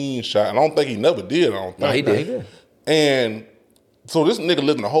COVID-19 shot. And I don't think he never did. No, he did. And so this nigga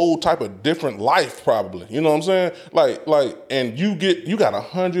living a whole type of different life probably. You know what I'm saying? Like, and you got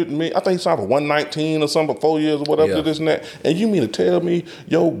 100 million. I think he signed for 119 or something for 4 years or whatever, this and that. And you mean to tell me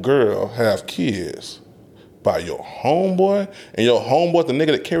your girl have kids by your homeboy, and your homeboy the nigga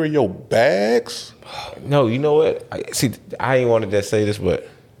that carry your bags? No, you know what? I ain't wanted to say this, but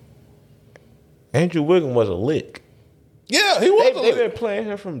Andrew Wiggins was a lick. Yeah, he was. They've been playing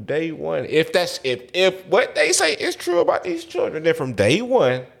him from day one. If what they say is true about these children, then from day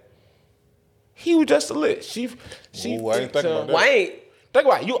one, he was just a lick. I ain't thinking about that. Think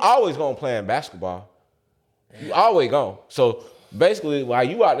about it. You always gonna play in basketball. You always gonna. So basically, while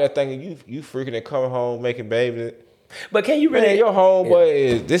you out there thinking you freaking and coming home making babies. But can you really? Man, your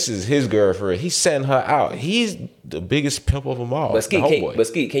homeboy this is his girlfriend. He's sending her out. He's the biggest pimp of them all. But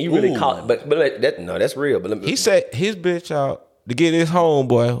Skeet, can you really call it? But that's real. But he set his bitch out to get his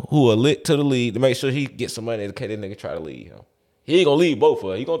homeboy who are lit to the lead to make sure he gets some money in case that nigga try to leave him. He ain't gonna leave both of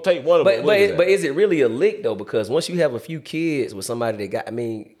them. He gonna take one of them. But is it really a lick though? Because once you have a few kids with somebody that got, I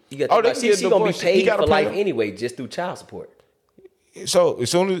mean, you got she gonna be paid for life anyway just through child support. So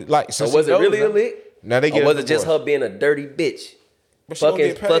as soon as like, so was it really a lick? Now they get. Or was it just her being a dirty bitch,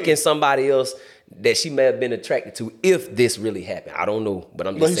 fucking somebody else that she may have been attracted to? If this really happened, I don't know, but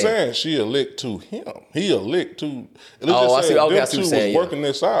I'm just saying. But he's saying she a lick to him. He a lick to. Oh, I see. Okay, I see them what two you're saying. was working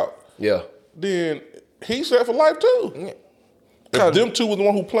this out. Yeah. Then he's set for life too. If them two was the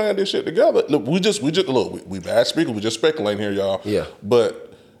one who planned this shit together, look, we bad speakers. We just speculating here, y'all. Yeah.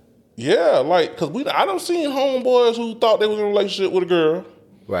 But yeah, like, cause I done seen homeboys who thought they was in a relationship with a girl.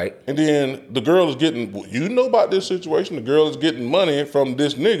 Right. And then the girl is getting, you know about this situation, the girl is getting money from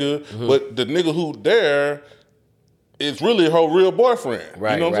this nigga, but the nigga who there is really her real boyfriend.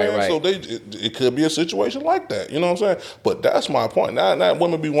 Right, you know what I'm saying? right. So it could be a situation like that. You know what I'm saying? But that's my point. Now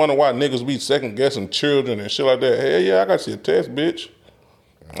women be wondering why niggas be second guessing children and shit like that. Hey, yeah, I gotta see a test, bitch.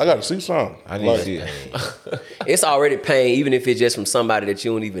 I gotta see something. I need to see it. It's already pain, even if it's just from somebody that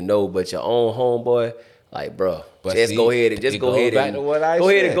you don't even know, but your own homeboy. Like, bro, go ahead and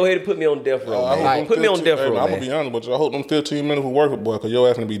put me on death row, man. Put me on death row, man. I'm gonna be honest with you. I hope them 15 minutes will work, boy, because your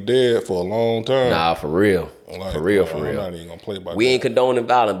ass gonna be dead for a long time. Nah, for real. Like, for real. I'm not even gonna play by We that. ain't condoning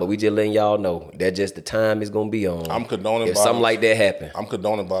violence, but we just letting y'all know that just the time is gonna be on. I'm condoning if violence. something like that happen. I'm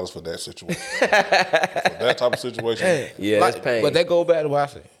condoning violence for that situation. For that type of situation. Yeah, like, that's pain. But that go back to what I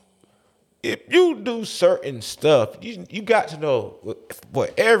said. If you do certain stuff, you got to know for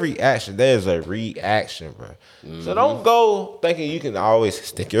every action there's a reaction, bro. So don't go thinking you can always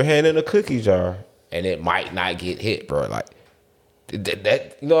stick your hand in a cookie jar and it might not get hit, bro. Like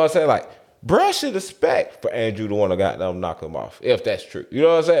that, you know what I'm saying? Like, bro should expect for Andrew to want to goddamn knock him off if that's true. You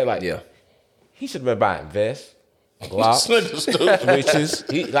know what I'm saying? Like, yeah, he should have been buying vests, Glocks, switches.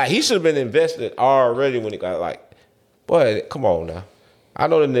 He should have been invested already when he got like, boy, come on now. I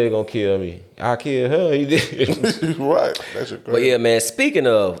know the nigga gonna kill me. I killed her. He did. Right. That's crazy. But yeah, man, speaking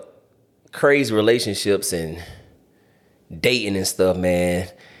of crazy relationships and dating and stuff, man,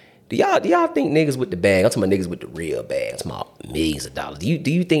 do y'all think niggas with the bag, I'm talking about niggas with the real bag, I'm talking about millions of dollars, do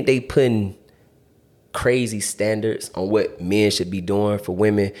you think they putting crazy standards on what men should be doing for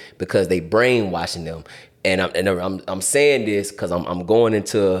women because they brainwashing them? And I'm saying this because I'm going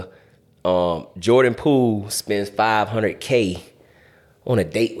into Jordan Poole spends $500K on a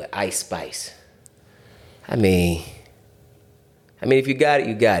date with Ice Spice. I mean, if you got it,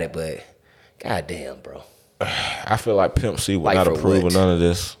 you got it, but goddamn, bro. I feel like Pimp C would Like not for approve what? of none of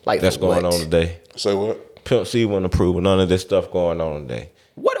this that's going on today. Say what? Pimp C wouldn't approve of none of this stuff going on today.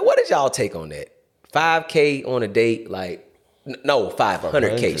 What did y'all take on that? $5K on a date, like, no,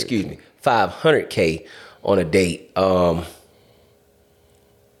 $500K, excuse me. $500K on a date.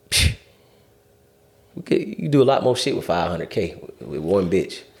 You do a lot more shit with $500K with one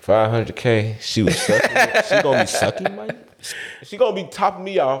bitch. $500K, she was sucking me. She gonna be sucking my. She gonna be topping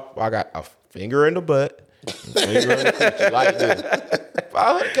me off. I got a finger in the butt, finger in the coochie, like this.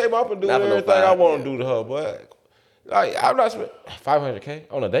 $500K, I can do everything I want to do to her, but like I'm not spending $500K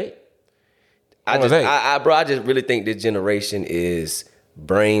on a date. I just really think this generation is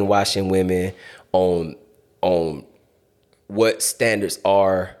brainwashing women on what standards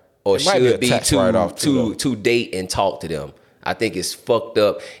are or should be to date and talk to them. I think it's fucked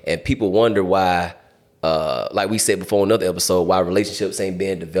up, and people wonder why, like we said before in another episode, why relationships ain't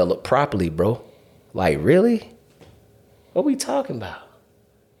being developed properly, bro. Like, really? What we talking about?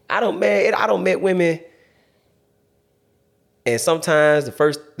 I don't met women, and sometimes the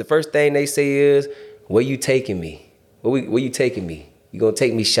first thing they say is, "Where you taking me? Where you taking me? You gonna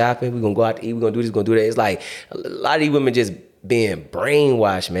take me shopping? We gonna go out to eat? We gonna do this? Gonna do that?" It's like a lot of these women just being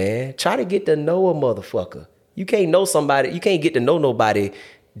brainwashed, man. Try to get to know a motherfucker. You can't know somebody. You can't get to know nobody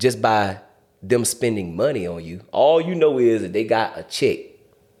just by them spending money on you. All you know is that they got a check,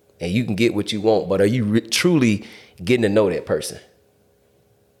 and you can get what you want. But are you truly getting to know that person?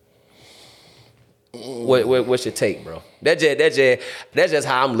 What's your take, bro? That's just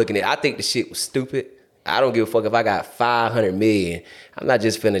how I'm looking at it. I think the shit was stupid. I don't give a fuck if I got 500 million. I'm not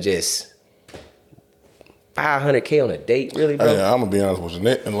just finna just $500K on a date, really, bro. Yeah, I'm gonna be honest with you,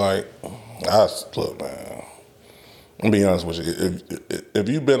 Nick. And like, look, man. I'm gonna be honest with you. If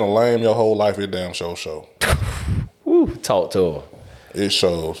you've been a lame your whole life, it damn show. Woo, talk to her. It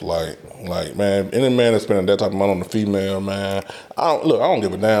shows, like man, any man that's spending that type of money on a female, man, I don't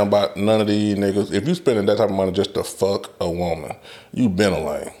give a damn about none of these niggas. If you spending that type of money just to fuck a woman, you been a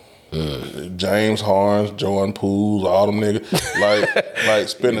lame. James Harden, Jordan Pools, all them niggas, like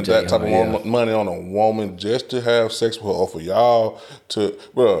spending that type of money on a woman just to have sex with her, or for y'all to,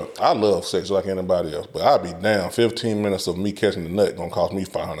 bro. I love sex like anybody else, but I'd be down. 15 minutes of me catching the nut gonna cost me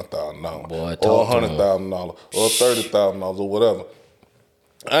 $500,000, or $100,000, or $30,000, or whatever.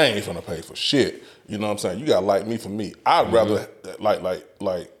 I ain't finna pay for shit. You know what I'm saying? You gotta like me for me. I'd rather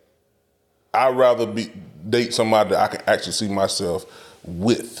I'd rather date somebody that I can actually see myself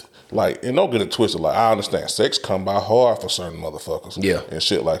with. Like, and don't get it twisted. Like, I understand sex come by hard for certain motherfuckers, and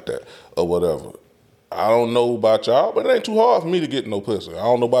shit like that, or whatever. I don't know about y'all, but it ain't too hard for me to get no pussy. I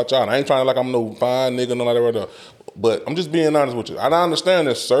don't know about y'all. And I ain't trying to like I'm no fine nigga, no like that right there. But I'm just being honest with you. And I understand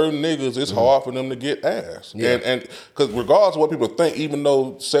that certain niggas, it's hard for them to get ass. Yeah. And because regardless of what people think, even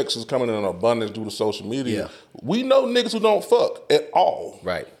though sex is coming in abundance due to social media, we know niggas who don't fuck at all.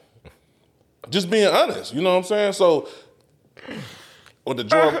 Right. Just being honest. You know what I'm saying? So with the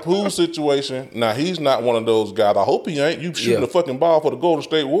Jordan Poole situation, now he's not one of those guys. I hope he ain't. You shooting a fucking ball for the Golden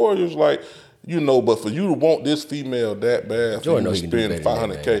State Warriors, like, you know, but for you to want this female that bad, for you to spend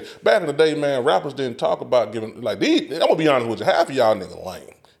 $500K. Back in the day, man, rappers didn't talk about giving, like, I'm gonna be honest with you, half of y'all niggas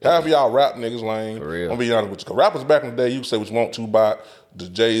lame. Half of y'all rap niggas lame. For real. I'm gonna be honest with you. Cause rappers back in the day, you say what you want to buy the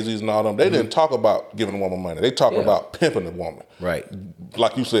Jay-Z's and all them. They didn't talk about giving a woman money. They talked about pimping the woman. Right.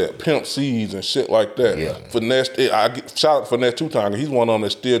 Like you said, pimp seeds and shit like that. Yeah. Finesse, shout out to Finesse 2 Times. He's one of them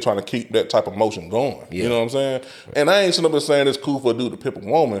that's still trying to keep that type of motion going. Yeah. You know what I'm saying? And I ain't sitting up and saying it's cool for a dude to pimp a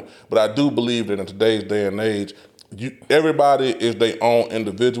woman, but I do believe that in today's day and age, everybody is their own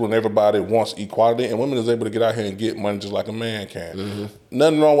individual and everybody wants equality, and women is able to get out here and get money just like a man can. Mm-hmm.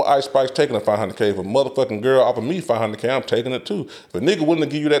 Nothing wrong with Ice Spice taking a $500K. If a motherfucking girl offer me $500K, I'm taking it too. If a nigga willing to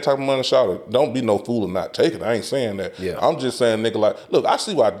give you that type of money, shout it. Don't be no fool and not take it. I ain't saying that. Yeah. I'm just saying, nigga, like, look, I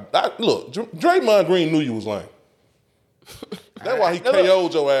see why. Look, Draymond Green knew you was lame. That's why he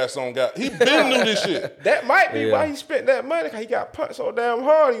KO'd your ass on God. He been knew this shit. That might be why he spent that money. Cause he got punched so damn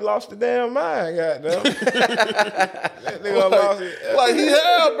hard, he lost the damn mind. Goddamn. That nigga lost it. Like he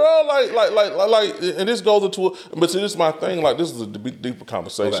had, bro. Like, and this goes into. But see, this is my thing. Like, this is a deeper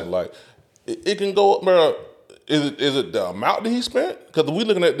conversation. Okay. Like, it can go up, bro. Is it the amount that he spent? Because we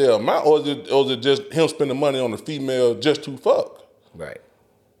looking at the amount, or is it just him spending money on the female just to fuck? Right.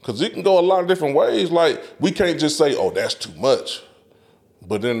 Because it can go a lot of different ways. Like, we can't just say, oh, that's too much.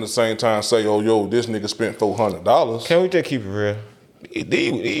 But then at the same time say, oh, yo, this nigga spent $400. Can we just keep it real?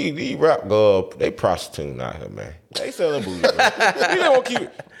 These rap girls, they prostituting out here, man. They selling booty, bro. We don't want to keep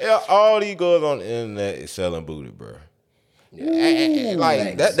it. All these girls on the internet is selling booty, bro. Ooh,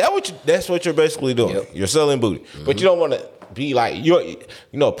 like, that's what you're basically doing. Yep. You're selling booty. Mm-hmm. But you don't want to be like,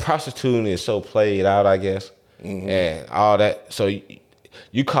 prostituting is so played out, I guess. Mm-hmm. And all that. So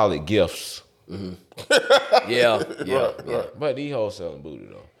you call it gifts. Mm-hmm. Yeah. Right. But these hoes selling booty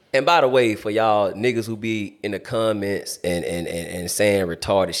though. And by the way, for y'all niggas who be in the comments and saying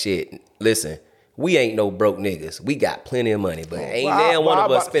retarded shit, listen, we ain't no broke niggas. We got plenty of money, but ain't there one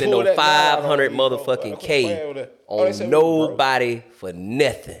of us spending no 500 motherfucking K on nobody for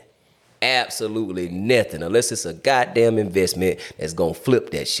nothing. Absolutely nothing, unless it's a goddamn investment that's gonna flip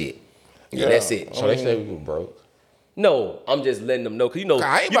that shit. Yeah, that's it. So they say we were broke. No, I'm just letting them know, cause no.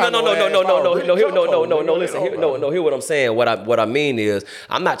 Listen, hear what I'm saying. What I mean is,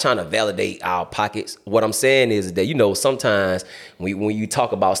 I'm not trying to validate our pockets. What I'm saying is that sometimes when you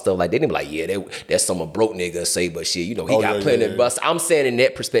talk about stuff like that, they be like, yeah, that's some broke niggas say, but shit, he got plenty of bust. I'm saying in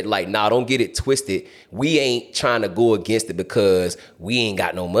that perspective, like, nah, don't get it twisted. We ain't trying to go against it because we ain't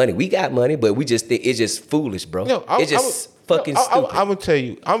got no money. We got money, but we just think it's just foolish, bro. It's just fucking stupid. I'm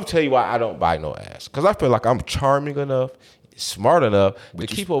gonna tell you why I don't buy no ass. Cause I feel like I'm charming enough, smart enough to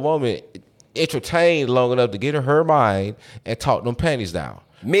keep a woman entertained long enough to get in her mind and talk them panties down.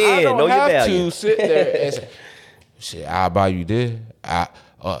 Man, know your value. I don't have to sit there and say, shit, I'll buy you this.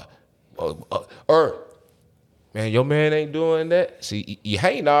 Man, your man ain't doing that. See, you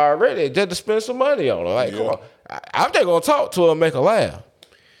hating already just to spend some money on her. Like, come on. I'm just gonna talk to her and make her laugh.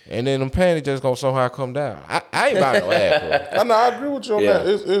 And then them panties just gonna somehow come down. I ain't buying no ass. I agree with you on that.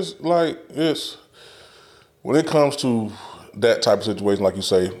 It's when it comes to that type of situation, like you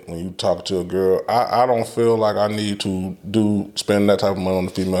say, when you talk to a girl, I don't feel like I need to spend that type of money on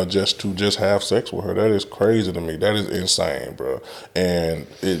the female just to have sex with her. That is crazy to me. That is insane, bro. And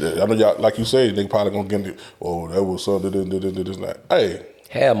I know y'all, like you say, they probably gonna get that was something, this, that. Hey,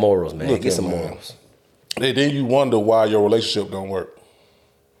 have morals, man. Get some morals. Then you wonder why your relationship don't work.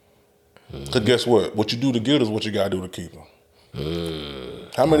 Because guess what? What you do to get is what you got to do to keep them.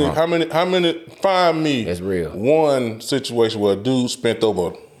 How many? Find me. That's real. One situation where a dude spent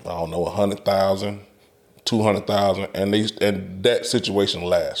over, I don't know, 100,000, 200,000, and that situation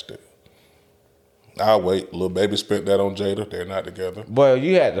lasted. I'll wait. Lil Baby spent that on Jada. They're not together. Well,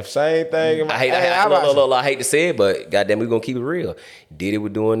 you had the same thing. I hate to say it, but goddamn, we're gonna keep it real. Diddy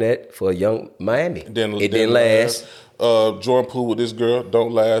was doing that for young Miami. It didn't last. Jordan Poole with this girl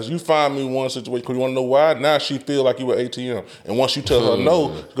don't last. You find me one situation because you want to know why. Now she feel like you at ATM, and once you tell her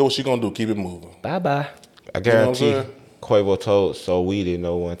no, go what she gonna do? Keep it moving. Bye. I guarantee. Quavo told So We didn't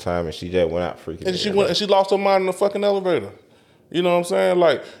know one time, and she just went out freaking. And she lost her mind in the fucking elevator. You know what I'm saying?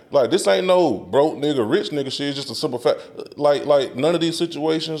 Like this ain't no broke nigga, rich nigga shit. It's just a simple fact. Like none of these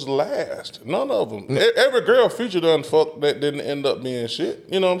situations last. None of them. Every girl Future done fuck that didn't end up being shit.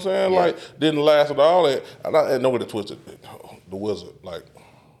 You know what I'm saying? Yeah. Like didn't last at all. And I know what it twisted. The wizard. Like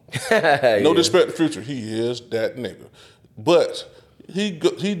no disrespect to Future, he is that nigga. But he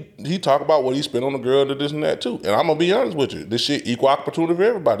talk about what he spent on the girl to this and that too. And I'm gonna be honest with you, this shit equal opportunity for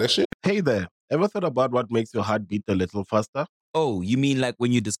everybody. That shit. Hey there. Ever thought about what makes your heart beat a little faster? Oh, you mean like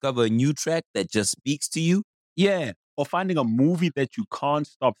when you discover a new track that just speaks to you? Yeah, or finding a movie that you can't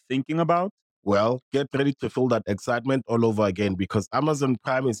stop thinking about? Well, get ready to feel that excitement all over again because Amazon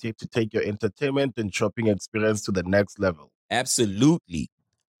Prime is here to take your entertainment and shopping experience to the next level. Absolutely.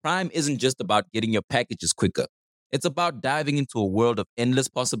 Prime isn't just about getting your packages quicker. It's about diving into a world of endless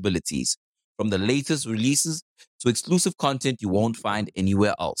possibilities, from the latest releases to exclusive content you won't find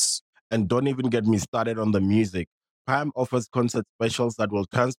anywhere else. And don't even get me started on the music. Prime offers concert specials that will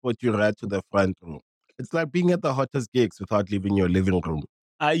transport you right to the front row. It's like being at the hottest gigs without leaving your living room.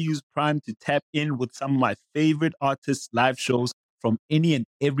 I use Prime to tap in with some of my favorite artists' live shows from any and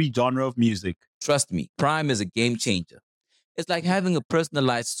every genre of music. Trust me, Prime is a game changer. It's like having a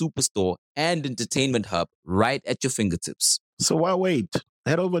personalized superstore and entertainment hub right at your fingertips. So why wait?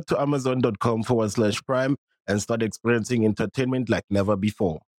 Head over to amazon.com/Prime and start experiencing entertainment like never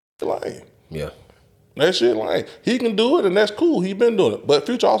before. Lying. Yeah. That shit lying. He can do it and that's cool. He been doing it. But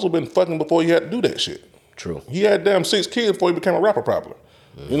Future also been fucking before he had to do that shit. True. He had damn 6 kids before he became a rapper probably.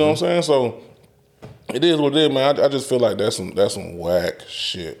 You know what I'm saying? So it is what it is, man. I just feel like that's some whack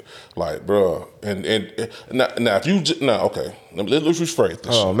shit. Like, bro. And now if you okay. Let's rephrase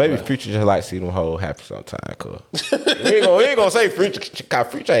this. Oh, maybe right. Future just like see them hoes happy sometimes, cuz. we ain't gonna say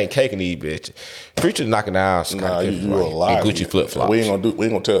Future ain't caking these bitches. Future knocking down you a liar. Gucci flip flops. We ain't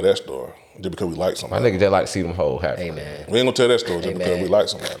gonna tell that story. Just because we like somebody. My nigga just like to see them hoes happy. Hey, man. We ain't gonna tell that story just because we like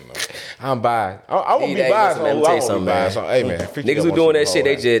somebody. No. I'm biased. I won't be biased. Let me tell you something, man. Hey, man. Niggas who doing that shit,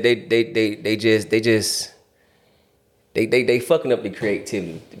 they fucking up the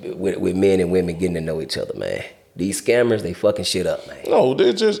creativity with men and women getting to know each other, man. These scammers, they fucking shit up, man. No,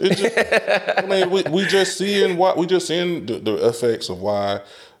 it just I mean, we just seeing the effects of why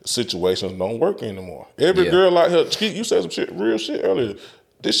situations don't work anymore. Every girl out here, you said some real shit earlier.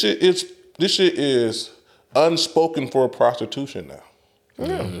 This shit is unspoken for prostitution now.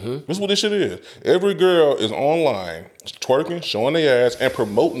 Mm-hmm. This is what this shit is. Every girl is online, twerking, showing their ass, and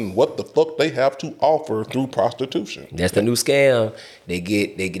promoting what the fuck they have to offer through prostitution. That's the new scam.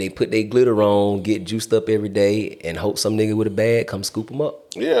 They put their glitter on, get juiced up every day, and hope some nigga with a bag come scoop them up.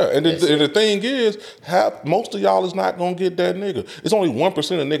 Yeah, and the thing is, most of y'all is not gonna get that nigga. It's only 1%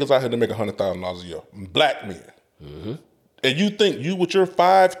 of niggas out here that make $100,000 a year. Black men. Mm-hmm. And you think you with your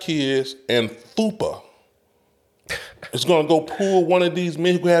 5 kids and FUPA is gonna go pull one of these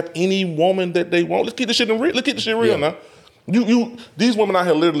men who can have any woman that they want? Let's keep this shit real. Let's keep this shit real now. These women out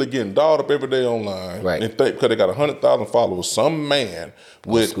here literally getting dolled up every day online, right? And think because they got 100,000 followers, some man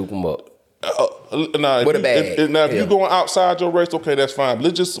with scoop them up. With a bag. If you going outside your race, okay, that's fine. But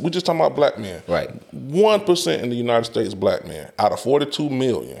we just talking about black men. Right. 1% in the United States black men out of 42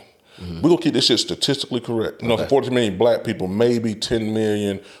 million. Mm-hmm. We're going to keep this shit statistically correct. You know, 42 million black people, maybe 10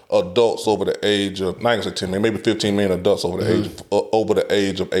 million adults over the age of, not even say 10 million, maybe 15 million adults over the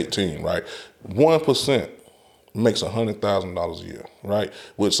age of 18, right? 1% makes $100,000 a year, right?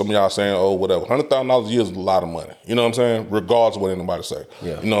 With some of y'all saying, oh, whatever. $100,000 a year is a lot of money. You know what I'm saying? Regardless of what anybody say.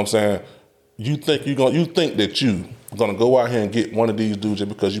 Yeah. You know what I'm saying? You think that you gonna go out here and get one of these dudes just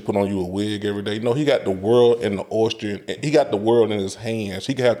because you put on you a wig every day? No, he got the world and the oyster, and he got the world in his hands.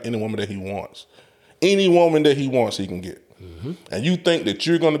 He can have any woman that he wants. Any woman that he wants, he can get. Mm-hmm. And you think that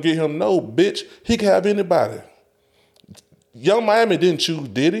you're gonna get him? No, bitch. He can have anybody. Young Miami didn't choose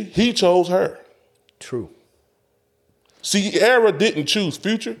Diddy. He chose her. True. Ciara didn't choose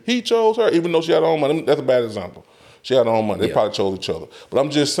Future. He chose her, even though she had her own money. That's a bad example. She had her own money. They probably chose each other. But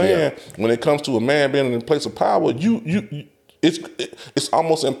I'm just saying, when it comes to a man being in a place of power, it's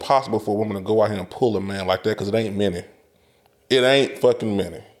almost impossible for a woman to go out here and pull a man like that because it ain't many. It ain't fucking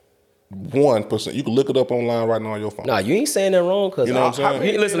many. 1%. You can look it up online right now on your phone. Nah, you ain't saying that wrong because You know what I'm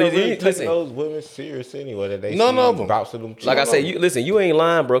saying? Listen, Really listen. taking those women serious anyway. That they None of them. Vouch for them. Like I said, you ain't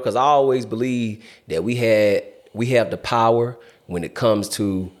lying, bro. Because I always believe that we have the power when it comes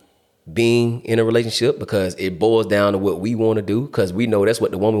to being in a relationship, because it boils down to what we want to do, because we know that's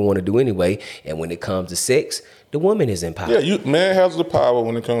what the woman want to do anyway. And when it comes to sex, the woman is in power. Yeah, man has the power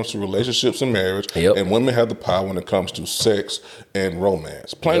when it comes to relationships and marriage, Yep. and women have the power when it comes to sex and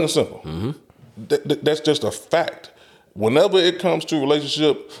romance. Plain and simple. Mm-hmm. That's just a fact. Whenever it comes to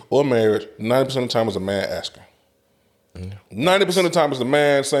relationship or marriage, 90% of the time is a man asking. 90% of the time is the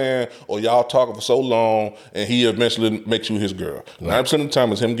man saying, "Oh, y'all talking for so long," and he eventually makes you his girl. 90% of the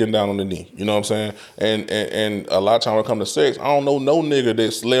time is him getting down on the knee. You know what I'm saying? And a lot of time when it comes to sex, I don't know no nigga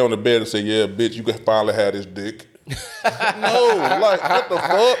that lay on the bed and say, "Yeah, bitch, you can finally have this dick." No, like what the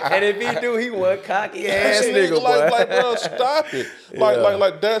fuck? And if he do, he one cocky ass nigga, boy. Like, bro, stop it.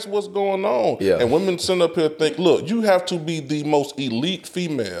 Like that's what's going on. Yeah. And women sit up here and think, look, you have to be the most elite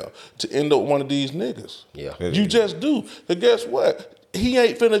female to end up one of these niggas. Yeah. You just do. But guess what? He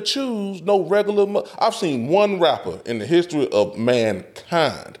ain't finna choose no regular. I've seen one rapper in the history of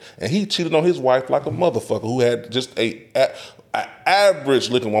mankind, and he cheated on his wife like a motherfucker who had just a average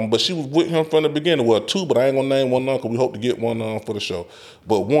looking woman, but she was with him from the beginning. Well, two, but I ain't gonna name one because we hope to get one for the show.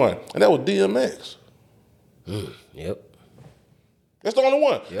 But one, and that was DMX. Yep. That's the only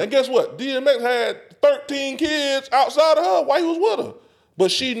one. Yep. And guess what? DMX had 13 kids outside of her while he was with her.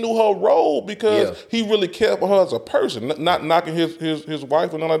 But she knew her role because he really cared for her as a person. Not knocking his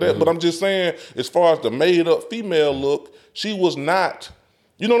wife and all of that, but I'm just saying, as far as the made up female look, she was not.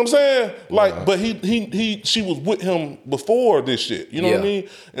 You know what I'm saying? Like, but she was with him before this shit. You know what I mean?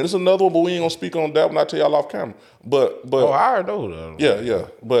 And it's another one, but we ain't gonna speak on that when I tell y'all off camera. But I already know that. Yeah.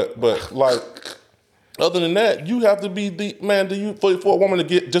 But like, other than that, you have to be the man. For a woman to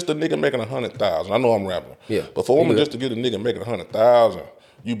get just a nigga making 100,000? I know I'm rapping. Yeah. But for a woman just to get a nigga making 100,000,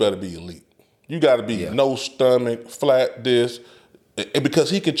 you better be elite. You got to be no stomach, flat disc, because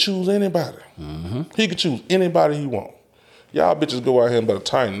he could choose anybody. Mm-hmm. He could choose anybody he want. Y'all bitches go out here and better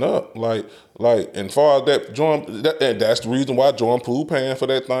tighten up. Like, and far as that, that's the reason why Jordan Poole paying for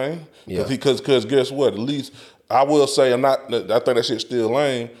that thing. Yeah. Because guess what? At least I will say I think that shit's still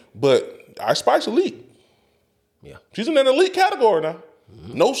lame, but Ice Spice elite. Yeah. She's in an elite category now.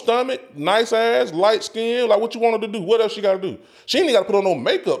 Mm-hmm. No stomach, nice ass, light skin. Like, what you want her to do? What else she got to do? She ain't got to put on no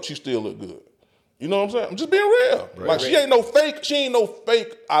makeup. She still look good. You know what I'm saying? I'm just being real. Right. She ain't no fake. She ain't no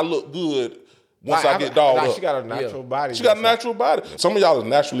fake. I look good. Once I get dolled up. She got a natural body. She got a natural body. Some of y'all is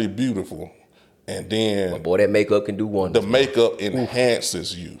naturally beautiful. And then... But boy, that makeup can do wonders. The makeup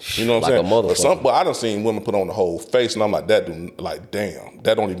enhances you. You know what I'm saying? Like a motherfucker. But I done seen women put on the whole face, and I'm like, damn,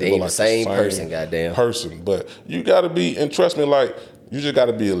 that don't even look like the same person, goddamn. Person. But you got to be, and trust me, like, you just got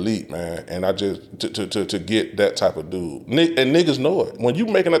to be elite, man. And I just, to get that type of dude. And niggas know it. When you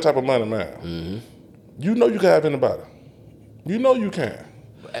making that type of money, man, you know you can have anybody. You know you can.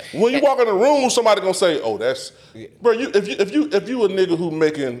 When you walk in the room, somebody gonna say, "Oh, that's bro." If you a nigga who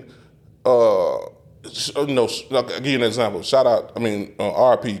making, I'll give you an example. Shout out,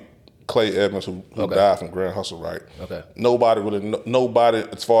 R.P. Clay Evans who died from Grand Hustle, right? Okay. Nobody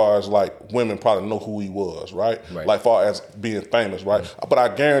as far as like women probably know who he was, right? Like far as being famous, right? But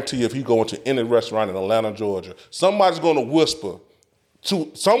I guarantee if you go into any restaurant in Atlanta, Georgia, somebody's gonna whisper.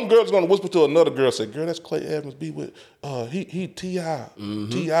 Some girl's gonna whisper to another girl, say, "Girl, that's Clay Evans. Be with he T.I.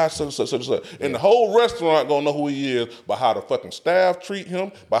 T.I. such. And the whole restaurant gonna know who he is by how the fucking staff treat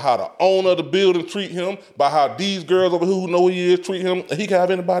him, by how the owner of the building treat him, by how these girls over here who know who he is treat him. And he can have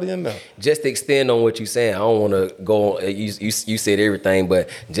anybody in there." Just to extend on what you're saying, I don't want to go on. You said everything, but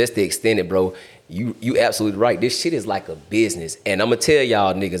just to extend it, bro. You absolutely right. This shit is like a business, and I'm gonna tell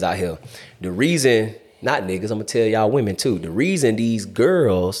y'all niggas out here, the reason. Not niggas, I'm gonna tell y'all women too. The reason these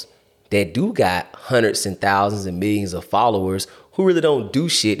girls that do got hundreds and thousands and millions of followers who really don't do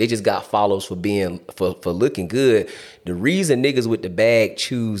shit, they just got followers for looking good. The reason niggas with the bag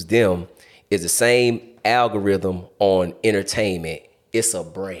choose them is the same algorithm on entertainment. It's a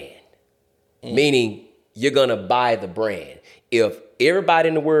brand. Meaning you're gonna buy the brand. If everybody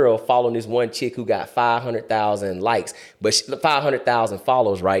in the world following this one chick who got 500,000 likes, but 500,000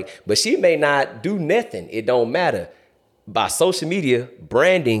 followers, right? But she may not do nothing. It don't matter. By social media,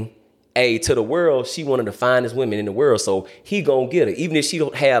 branding, to the world, she one of the finest women in the world. So he gonna get her, even if she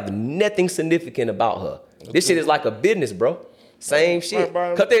don't have nothing significant about her. This shit is like a business, bro. Same shit.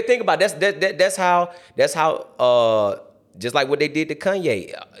 Cause they think about it, that's how just like what they did to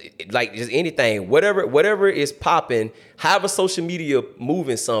Kanye, like just anything, whatever is popping, however social media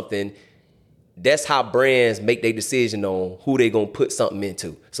moving something, that's how brands make their decision on who they gonna put something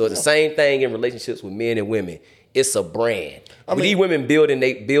into. So it's the same thing in relationships with men and women. It's a brand. These women building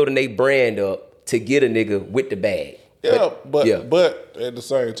they brand up to get a nigga with the bag. Yeah, but at the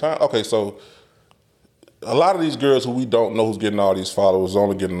same time, okay, so a lot of these girls who we don't know who's getting all these followers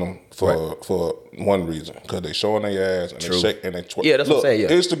only getting them for one reason, because they showing their ass and they shake and they twerk. Yeah, that's what I'm saying. Yeah.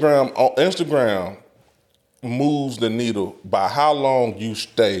 Instagram moves the needle by how long you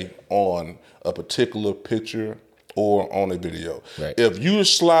stay on a particular picture or on a video. Right. If you're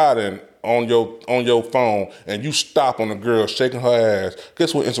sliding on your phone and you stop on a girl shaking her ass,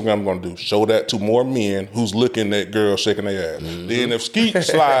 guess what Instagram gonna do? Show that to more men who's looking at girls shaking their ass. Mm-hmm. Then if Skeet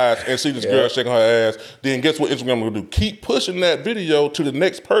slides and see this girl shaking her ass, then guess what Instagram gonna do? Keep pushing that video to the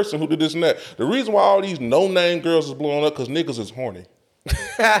next person who did this and that. The reason why all these no-name girls is blowing up because niggas is horny.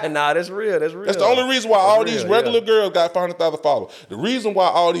 Nah, that's real. That's real. That's the only reason why all these regular girls got 500,000 followers. The reason why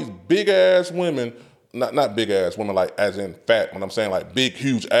all these big ass women, not big ass women like as in fat, when I'm saying like big,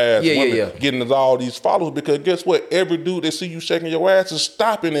 huge ass women getting all these followers, because guess what? Every dude that see you shaking your ass is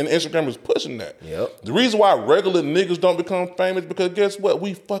stopping and Instagram is pushing that. Yep. The reason why regular niggas don't become famous, because guess what?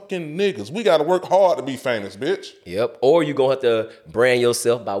 We fucking niggas. We gotta work hard to be famous, bitch. Yep. Or you gonna have to brand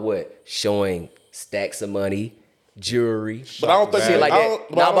yourself by what? Showing stacks of money, jewelry. But I don't think shit like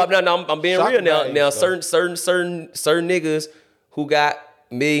that. No, I'm being real now. Now certain niggas who got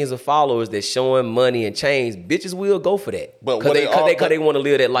millions of followers that's showing money and chains, bitches will go for that. Because they want to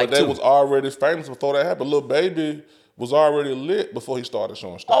live that life too. They was already famous before that happened. Lil Baby was already lit before he started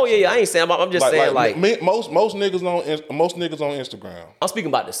showing stuff. Oh yeah, I ain't saying. I'm just saying most niggas on Instagram. I'm speaking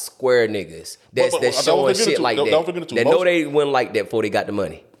about the square niggas that's showing shit like that. Don't forget that know they went like that before they got the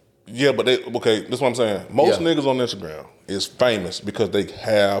money. Yeah, but that's what I'm saying. Most niggas on Instagram is famous because they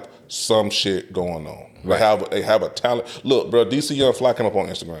have some shit going on. Right. They have a talent. Look, bro, DC Young Fly came up on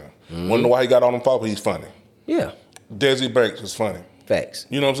Instagram. Mm-hmm. Wanna know why he got all them followers? He's funny. Yeah. Desi Banks is funny. Facts.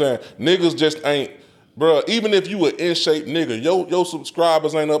 You know what I'm saying? Niggas just ain't, bro, even if you an in-shape nigga, your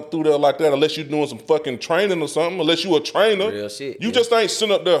subscribers ain't up through there like that unless you doing some fucking training or something, unless you a trainer. Real shit. You just ain't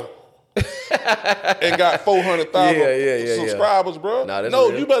sitting up there and got 400,000 subscribers, bro. No,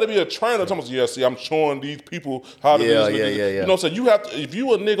 you better be a trainer. See, I'm showing these people how to do this. You know what I'm saying? You have to, if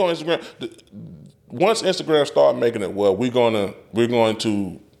you a nigga on Instagram, once Instagram start making it, well, we're going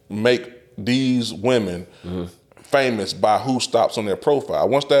to make these women famous by who stops on their profile.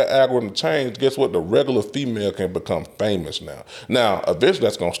 Once that algorithm changes, guess what? The regular female can become famous now. Now, eventually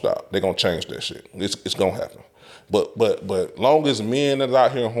that's gonna stop. They're gonna change that shit. It's gonna happen. But long as men that's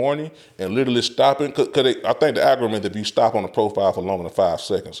out here horny and literally stopping, cause I think the algorithm, if you stop on a profile for longer than 5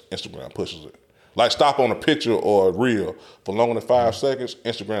 seconds, Instagram pushes it. Like stop on a picture or a reel for longer than 5 seconds,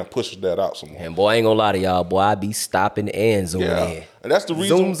 Instagram pushes that out some more. And boy, I ain't gonna lie to y'all, boy, I be stopping and zooming in. And that's the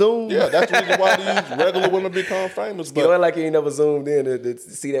reason. Zoom. Yeah, that's the reason why these regular women become famous. You know, like you ain't never zoomed in to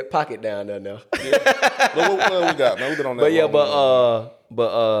see that pocket down there now. Yeah. But what we got, man? We been on that.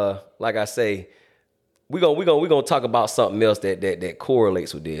 But like I say, we gonna talk about something else that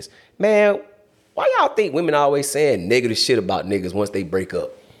correlates with this. Man, why y'all think women always saying negative shit about niggas once they break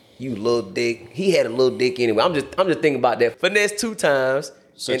up? You little dick. He had a little dick anyway. I'm just thinking about that. Finesse 2 times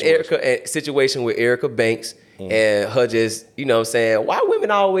in situation with Erica Banks and her just, you know what I'm saying? Why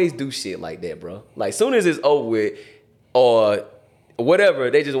women always do shit like that, bro? Like soon as it's over with or whatever,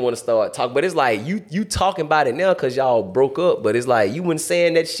 they just want to start talking. But it's like you talking about it now because y'all broke up, but it's like you weren't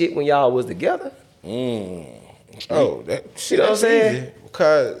saying that shit when y'all was together. Oh, that shit. You know what I'm saying? Easy.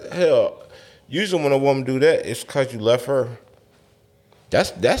 Because hell, usually when a woman do that, it's because you left her.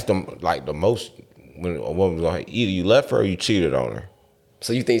 That's the most when a woman's gonna either you left her or you cheated on her.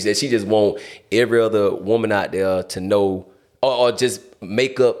 So you think that she just want every other woman out there to know or just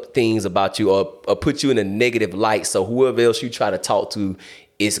make up things about you or put you in a negative light so whoever else you try to talk to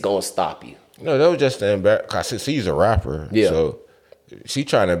is gonna stop you? No, that was just an embarrassment. Cause he's a rapper. Yeah. So she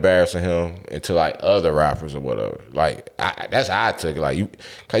trying to embarrass him into like other rappers or whatever. Like that's how I took it. Like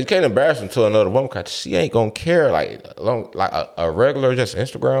cause you can't embarrass him to another woman cause she ain't gonna care. Like a regular just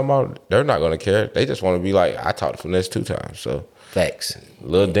Instagram model, they're not gonna care. They just want to be like, I talked to Finesse 2 times. So facts.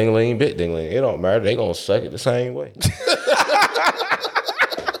 Little dingling, bit dingling. It don't matter. They gonna suck it the same way.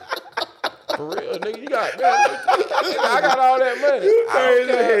 For real, nigga, you got man. I got all that money. You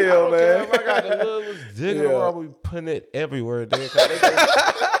crazy as hell, man. If I got the little digging around, we putting it everywhere.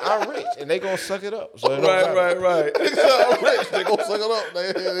 I'm rich, and they gonna suck it up. So right. I'm rich. They gonna suck it up.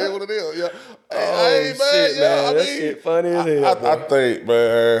 They what it is. Yeah. Hey, man. That shit funny as hell.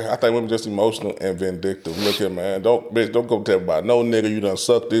 I think women just emotional and vindictive. Look here, man. Don't go tell about no nigga you done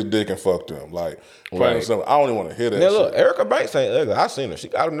sucked this dick and fucked them. Like, right. I don't even want to hear that. Now look, Erica Banks ain't ugly. I seen her. She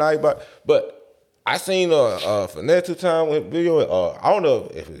got him nice, but I seen Finesse 2 times with video. I don't know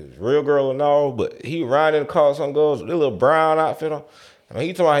if it's real girl or no, but he riding in the car. Some girls with a little brown outfit on. I mean,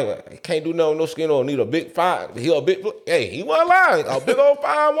 he talking about he can't do nothing, no skin on. Need a big fine. He a big. Hey, he wasn't lying. A big old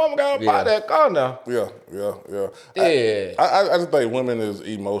fine woman got to buy that car now. Yeah. Yeah. I just think women is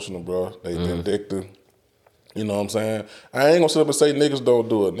emotional, bro. They addicted. You know what I'm saying? I ain't gonna sit up and say niggas don't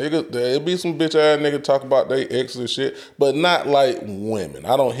do it. Niggas, there be some bitch ass niggas talk about they exes and shit, but not like women.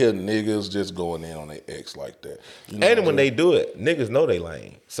 I don't hear niggas just going in on their ex like that. You know And when they do it, niggas know they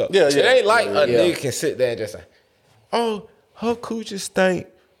lame. So Yeah. it ain't like a nigga can sit there and just say, "Oh, her coochie stink."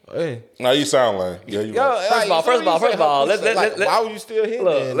 Hey. Now you sound lame. Yeah, you right. First of all, let's why would you still hit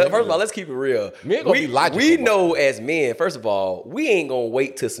Look, first of all, let's keep it real. Men gonna be logical. We know as men, first of all, we ain't gonna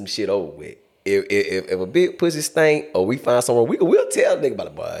wait till some shit over with. If a big pussy stink or we find someone, we'll tell the nigga about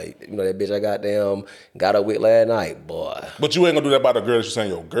it, boy. You know that bitch I got up with last night, boy. But you ain't gonna do that about a girl that you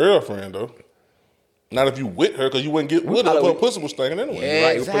saying your girlfriend though. Not if you with her, because you wouldn't get with her if her pussy was stinking anyway. Yeah,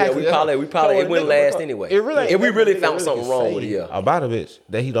 right, exactly. We probably it wouldn't last anyway. If we really found something wrong with it, about a bitch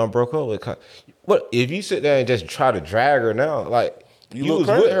that he done broke up with. What if you sit there and just try to drag her now? Like you was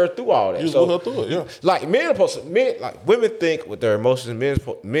with her through all that. You was with her through it, yeah. Like like women think with their emotions,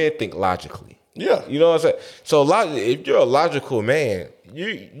 men think logically. Yeah. You know what I'm saying? So if you're a logical man, you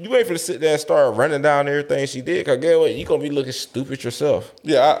ain't finna sit there and start running down everything she did, because guess what? You're gonna be looking stupid yourself.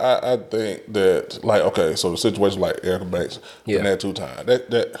 Yeah, I think that, like, okay, so the situation like Erica Banks, that 2 times.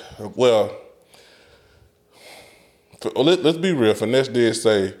 Let's be real. Finesse did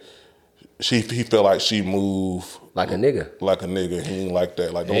say he felt like she moved like a nigga. Like a nigga. He ain't like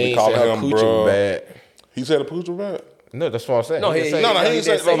that. Like, don't he be calling him bro. Bad. He said a pooch was bad? No, that's what I'm saying. No, he didn't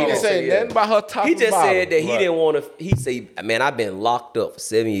say nothing about her top. He just said that he didn't want to. He said, "Man, I've been locked up for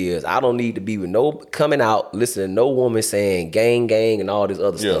 7 years. I don't need to be with no coming out, listening to no woman saying gang, and all this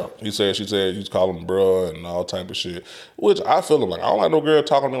other stuff." He said, she said, you call him bruh and all type of shit. Which I feel like I don't like no girl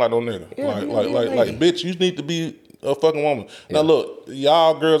talking to me like no nigga. Like, bitch, you need to be a fucking woman. Now look,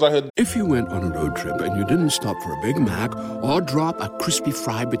 y'all girls out here. If you went on a road trip and you didn't stop for a Big Mac or drop a crispy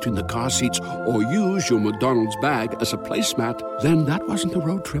fry between the car seats or use your McDonald's bag as a placemat, then that wasn't a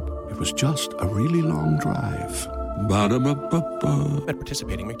road trip. It was just a really long drive. Ba-da-ba-ba-ba. At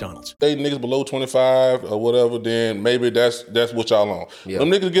participating McDonald's. They niggas below 25 or whatever, then maybe that's what y'all on. Yeah.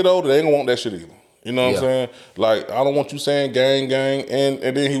 Them niggas get older, they ain't gonna want that shit either. You know what I'm saying? Like, I don't want you saying gang, and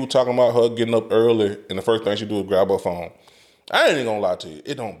then he was talking about her getting up early, and the first thing she do is grab her phone. I ain't even gonna lie to you.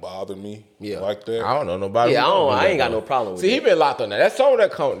 It don't bother me like that. I don't know nobody. Yeah, I ain't got no problem with it. See, he been locked on that. That's someone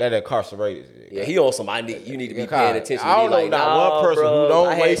that incarcerated. Yeah, he on somebody. You need to be paying attention. I don't know not one person who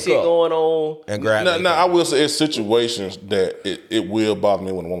don't wake up going on and grab. Now, I will say it's situations that it will bother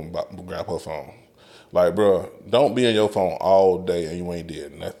me when a woman grab her phone. Like, bro, don't be on your phone all day and you ain't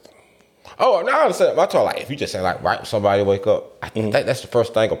did nothing. Oh, now I understand. I talk like if you just say like right somebody wake up, I think that's the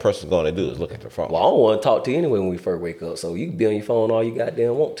first thing a person's gonna do is look at their phone. Well, I don't want to talk to you anyway when we first wake up, so you can be on your phone all you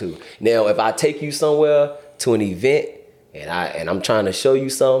goddamn want to. Now, if I take you somewhere to an event and I'm trying to show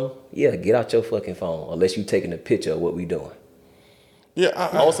you something, get out your fucking phone unless you taking a picture of what we doing. Yeah,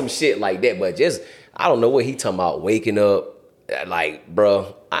 on some shit like that, but just I don't know what he talking about. Waking up, like,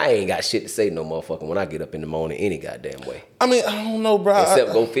 bro, I ain't got shit to say to no motherfucker when I get up in the morning any goddamn way. I mean, I don't know, bro.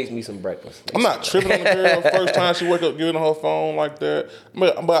 Except go fix me some breakfast. I'm not tripping on the girl first time she wake up giving her phone like that.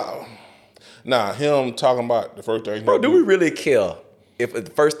 But nah, him talking about the first thing. Bro, do we really care if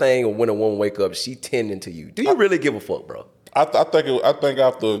the first thing when a woman wake up she tending to you? Do you really give a fuck, bro? I think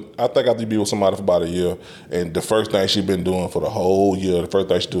after you be with somebody for about a year, and the first thing she been doing for the whole year, the first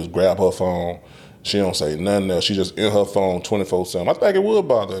thing she do is grab her phone. She don't say nothing else. She just in her phone 24/7. I think it would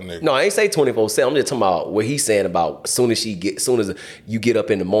bother a nigga. No, I ain't say 24/7. I'm just talking about what he's saying about as soon as you get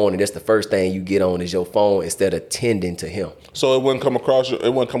up in the morning, that's the first thing you get on is your phone instead of tending to him. So it wouldn't come across your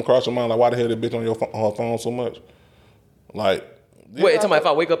mind like, why the hell that bitch on her phone so much? Like, wait, talking about if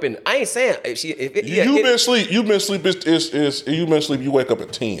I wake up I ain't saying you've been asleep. You've been asleep. You wake up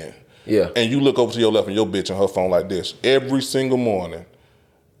at 10. Yeah, and you look over to your left and your bitch on her phone like this every single morning.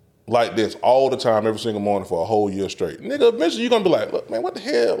 Like this all the time, every single morning for a whole year straight. Nigga, eventually you're going to be like, look, man, what the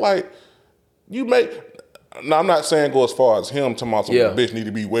hell? Like, you make... Now, I'm not saying go as far as him talking about the bitch need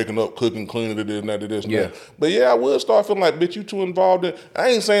to be waking up, cooking, cleaning, this, and that. But I would start feeling like, bitch, you too involved in... I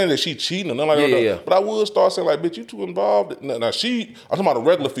ain't saying that she cheating or nothing like that. But I would start saying like, bitch, you too involved. Now, I'm talking about a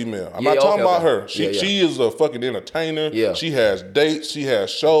regular female. I'm not talking about her. She is a fucking entertainer. Yeah. She has dates. She has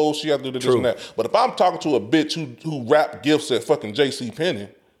shows. She has to do this and that. But if I'm talking to a bitch who wrap gifts at fucking JCPenney...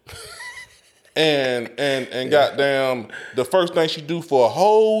 And goddamn, the first thing she do for a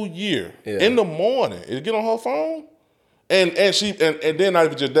whole year in the morning is get on her phone And then not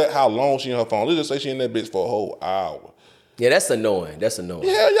even just that, how long she in her phone. Let's just say she in that bitch for a whole hour. Yeah, that's annoying. That's annoying.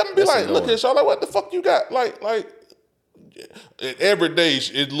 Yeah, I'm gonna be like, annoying. look at y'all, like, what the fuck you got? Like every day,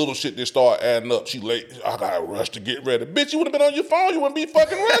 it's little shit that start adding up. She late. I gotta rush to get ready. Bitch, you would have been on your phone. You wouldn't be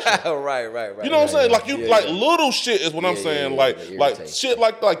fucking rushing. right. You know what I'm saying? Like little shit is what I'm saying. Like shit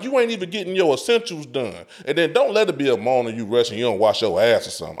like you ain't even getting your essentials done. And then don't let it be a morning you rushing. You don't wash your ass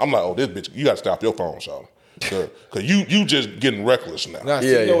or something. I'm like, oh, this bitch, you gotta stop your phone, y'all. Cause you just getting reckless now. Nah,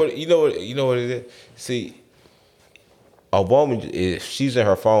 see, you know what it is. See, a woman, if she's in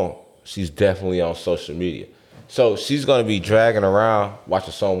her phone, she's definitely on social media. So she's gonna be dragging around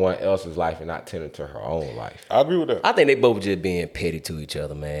watching someone else's life and not tending to her own life. I agree with that. I think they both just being petty to each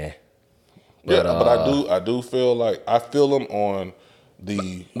other, man. But I do feel like I feel them on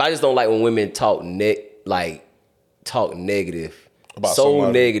the. But I just don't like when women talk negative about so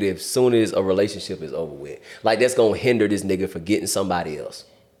somebody. negative soon as a relationship is over with. Like that's gonna hinder this nigga for getting somebody else.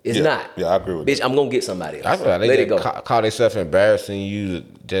 It's not. Yeah, I agree with Bitch, that. I'm gonna get somebody else. I feel like Let they it go. call themselves embarrassing you,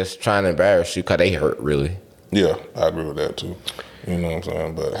 just trying to embarrass you because they hurt really. Yeah, I agree with that too. You know what I'm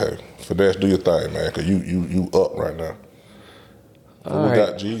saying? But hey, Finesse, do your thing, man, because you up right now. All we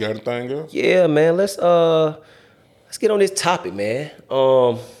right. got G, you got anything, girl? Yeah, man. Let's get on this topic, man.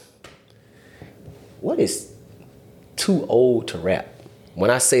 What is too old to rap? When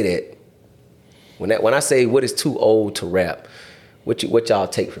I say that, when I say what is too old to rap, what y'all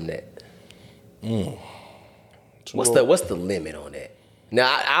take from that? What's the limit on that?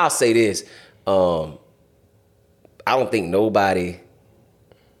 Now I'll say this. I don't think nobody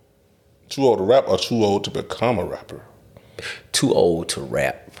Too old to rap or too old to become a rapper? too old to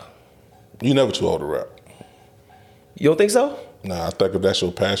rap. You never too old to rap. You don't think so? Nah, I think if that's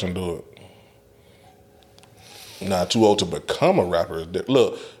your passion, do it. Nah, too old to become a rapper is different.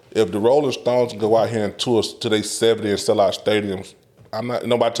 Look, if the Rolling Stones go out here and tour to they 70 and sell out stadiums,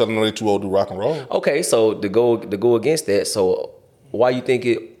 nobody telling them they too old to rock and roll. Okay, so to go against that, so why you think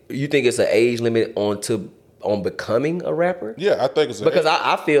it's an age limit on becoming a rapper? Yeah, I think it's because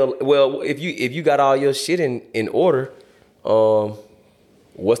I feel, well, if you got all your shit in order,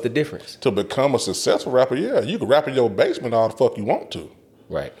 what's the difference? To become a successful rapper, yeah, you can rap in your basement all the fuck you want to.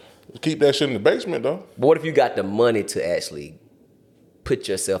 Right. Keep that shit in the basement though. But what if you got the money to actually put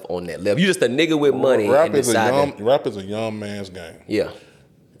yourself on that level? You just a nigga with money Rap is a young man's game. Yeah.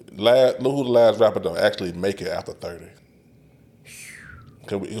 Look who the last rapper to actually make it after 30.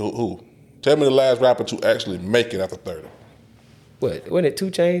 Who? Tell me the last rapper to actually make it after 30. What? Wasn't it 2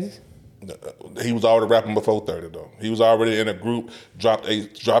 Chainz? He was already rapping before 30 though. He was already in a group, dropped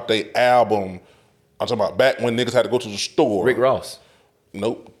a album. I'm talking about back when niggas had to go to the store. Rick Ross.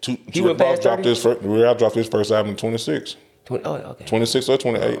 Nope. He went past 30? Dropped his first album in 26. Oh, okay. 26 or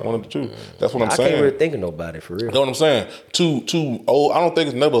 28, one of the two. That's what I'm I saying. can't really think of nobody for real. You know what I'm saying? Too old. I don't think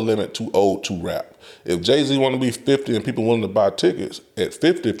it's never a limit too old to rap. If Jay-Z want to be 50 and people willing to buy tickets at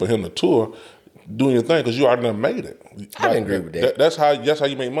 50 for him to tour, doing your thing because you already done made it. I agree with that. That's how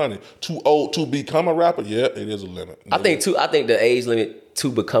you make money. Too old to become a rapper, yeah, it is a limit. I think the age limit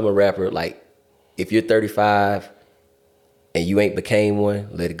to become a rapper, like if you're 35 and you ain't became one,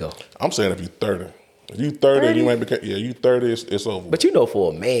 let it go. I'm saying if you're 30. If you 30 and you ain't became, you 30, it's over. But you know,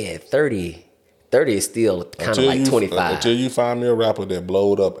 for a man, 30 is still kind of like 25. Until you find me a rapper that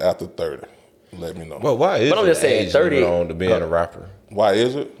blowed up after 30, let me know. Well, why is But I'm just saying, 30 on to being a rapper? Why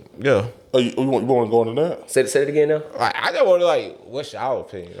is it? Yeah. Oh, you want to go into that? Say it again now. I just want to what's your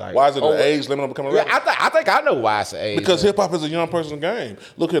opinion? Like, why is it the age limit on becoming a rapper? I think I know why it's an age. Because hip hop is a young person's game.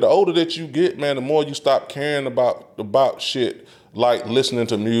 Look here, the older that you get, man, the more you stop caring about shit like listening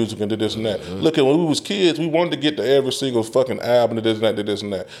to music and this and that. Mm-hmm. Look at when we was kids, we wanted to get to every single fucking album and this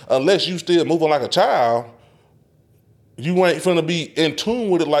and that. Unless you still moving like a child, you ain't finna be in tune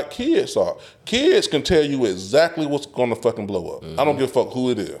with it like kids are. Kids can tell you exactly what's gonna fucking blow up. Mm-hmm. I don't give a fuck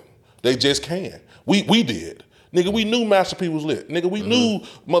who it is. They just can. We did. Nigga, we knew Master P was lit. Nigga, we knew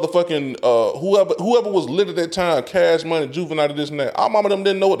motherfucking whoever was lit at that time, Cash Money, Juvenile, this and that. Our mama them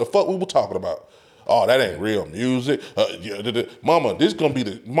didn't know what the fuck we were talking about. Oh, that ain't real music. Mama, this gonna be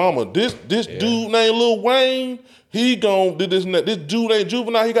this dude named Lil Wayne, he gon' do this and that. This dude named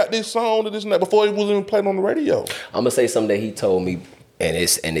Juvenile, he got this song, this and that, before he wasn't even playing on the radio. I'm gonna say something that he told me, and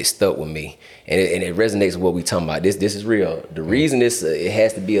it stuck with me, and it resonates with what we talking about. This is real. The reason it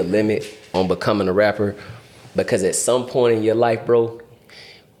has to be a limit on becoming a rapper, because at some point in your life, bro,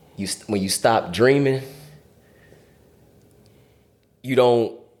 when you stop dreaming, you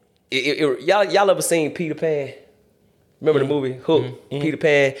don't. Y'all ever seen Peter Pan? Remember the movie Hook, Peter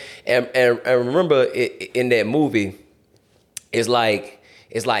Pan, and remember in that movie, it's like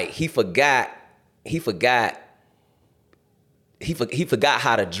he forgot he forgot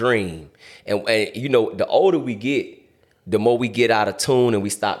how to dream. And you know, the older we get, the more we get out of tune and we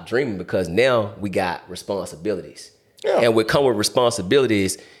stop dreaming because now we got responsibilities. Yeah. And with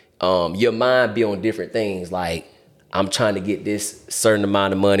responsibilities, your mind be on different things like, I'm trying to get this certain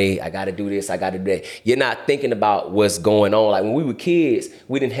amount of money. I got to do this. I got to do that. You're not thinking about what's going on. Like when we were kids,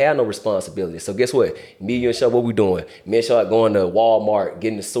 we didn't have no responsibility. So guess what? Me, you, and Shaw, what we doing? Me and Shaw going to Walmart,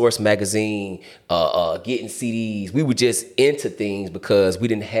 getting the Source magazine, getting CDs. We were just into things because we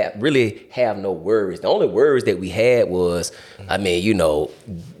didn't really have no worries. The only worries that we had was, I mean, you know,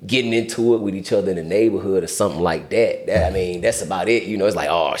 getting into it with each other in the neighborhood or something like that. I mean, that's about it. You know, it's like,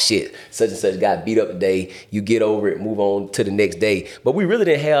 oh shit, such and such got beat up today. You get over it, move on to the next day. But we really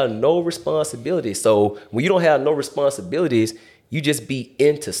didn't have no responsibilities. So when you don't have no responsibilities, you just be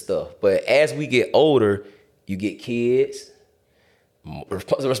into stuff. But as we get older, you get kids,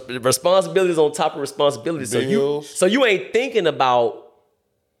 responsibilities on top of responsibilities. So you ain't thinking about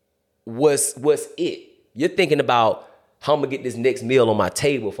what's it. You're thinking about how I'm gonna get this next meal on my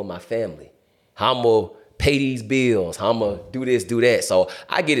table for my family. How I'm gonna pay these bills. How I'm gonna do this, do that. So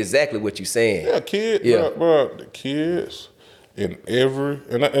I get exactly what you're saying. Yeah, kids, bro, the kids in every,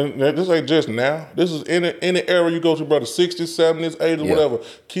 and this ain't just now. This is any era you go to, bro, the 60s, 70s, 80s, whatever.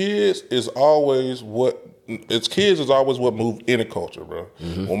 Kids is always what moved any culture, bro.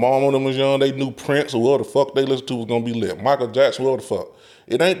 Mm-hmm. When my mom and them was young, they knew Prince or whatever the fuck they listened to was gonna be lit. Michael Jackson, whatever the fuck.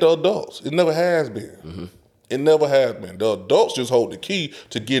 It ain't the adults. It never has been. Mm-hmm. It never has been. The adults just hold the key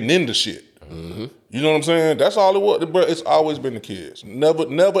to getting into shit. Mm-hmm. You know what I'm saying? That's all it was. Bro, it's always been the kids. Never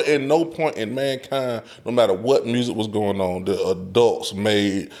at no point in mankind, no matter what music was going on, the adults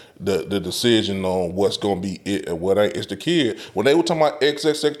made the decision on what's going to be it and what ain't. It's the kid. When they were talking about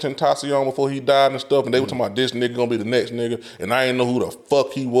XXXTentacion before he died and stuff, and they were talking about this nigga going to be the next nigga, and I didn't know who the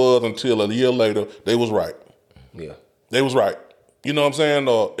fuck he was until a year later, they was right. Yeah. They was right. You know what I'm saying?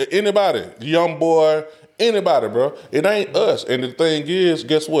 Anybody, young boy, anybody, bro. It ain't us. And the thing is,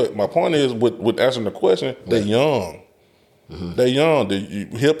 guess what? My point is, with answering the question, they young. Mm-hmm. They young.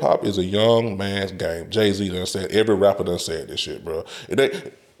 Hip-hop is a young man's game. Jay-Z done said, every rapper done said this shit, bro.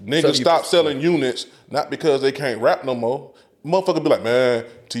 Niggas stop selling units, not because they can't rap no more. Motherfucker be like, man,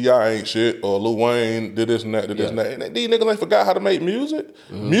 T.I. ain't shit, or Lil Wayne did this and that, this and that. And these niggas ain't forgot how to make music.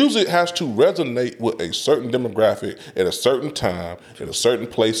 Mm-hmm. Music has to resonate with a certain demographic at a certain time, at a certain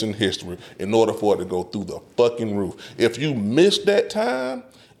place in history, in order for it to go through the fucking roof. If you miss that time,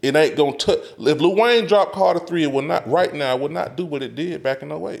 it ain't gonna touch. If Lil Wayne dropped Carter 3, it would not, right now, it would not do what it did back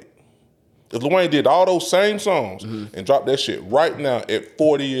in 08. If Lil Wayne did all those same songs and dropped that shit right now at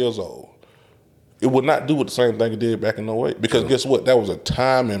 40 years old, it would not do what the same thing it did back in 08. Because guess what? That was a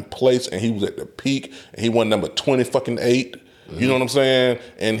time and place, and he was at the peak, and he won number 20 fucking 8. You know what I'm saying?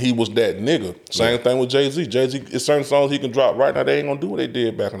 And he was that nigga. Same thing with Jay-Z. Jay-Z, it's certain songs he can drop right now. They ain't gonna do what they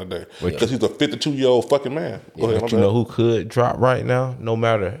did back in the day. Because he's a 52-year-old fucking man. Go ahead. But you know who could drop right now, no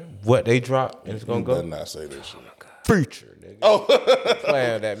matter what they drop, and it's gonna go? You better not say this shit. Future, nigga. Oh,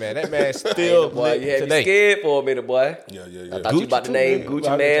 playing that man. That man still boy, you had me scared for a minute, boy. Yeah. I thought you about to name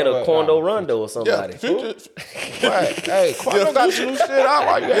Gucci Man or Quando Rondo or somebody. Yeah, Future. Right. Hey, Quando got some new shit out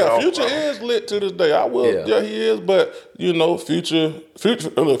like that. Yeah, Future is lit to this day. I will. Yeah, he is. But you know, Future's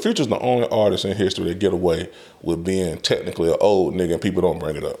the only artist in history that get away with being technically an old nigga, and people don't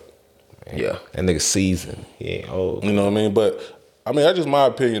bring it up. Yeah, that nigga seasoned. He ain't old. You know what I mean? But I mean, that's just my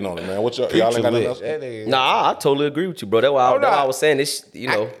opinion on it, man. What y'all ain't got nothing else? Nah, I totally agree with you, bro. That's why I was saying this, you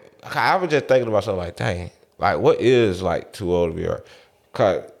know. I was just thinking about something like, dang, like what is like too old to be right?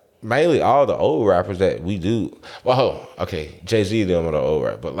 Cause mainly all the old rappers that we do, well, okay, Jay-Z them are the old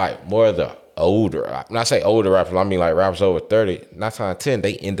rappers, but like more of the older, when I say older rappers, I mean like rappers over 30, 9 times out of 10,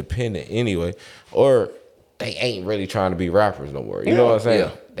 they independent anyway, or they ain't really trying to be rappers no more. You know what I'm saying?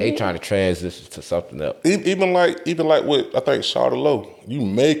 Yeah. They trying to transition to something else. Even like with, I think, Shawty Lo, you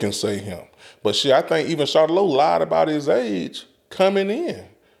may can say him. But shit, I think even Shawty Lo lied about his age coming in.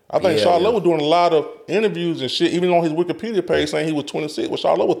 I think Shawty Lo was doing a lot of interviews and shit, even on his Wikipedia page saying he was 26, but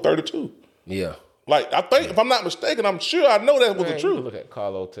Shawty Lo was 32. Yeah. Like, I think, if I'm not mistaken, I'm sure I know that was the truth. Look at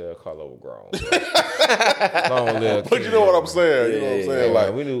Carlo till Carlo grown. Long live. But you know what I'm saying? You know what I'm saying?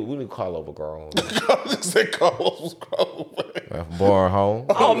 Like, we knew Carlo was grown. I said Carlo was grown, man. Born home.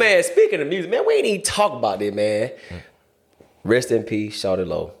 Oh, man, speaking of music, man, we ain't even talk about it, man. Rest in peace, Shawty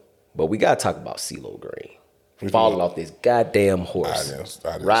Lo. But we got to talk about CeeLo Green. Falling off this goddamn horse.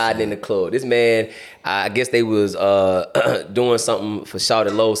 Riding in the club. This man, I guess they was doing something for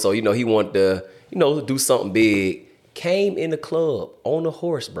Shawty Lo, so, you know, he wanted to, you know, do something big. Came in the club on a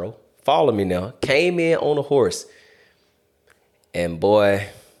horse, bro. Follow me now. Came in on a horse. And boy,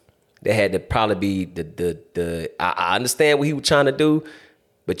 that had to probably be the I understand what he was trying to do,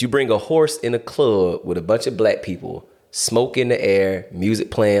 but you bring a horse in a club with a bunch of black people, smoke in the air,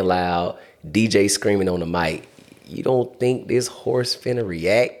 music playing loud, DJ screaming on the mic. You don't think this horse finna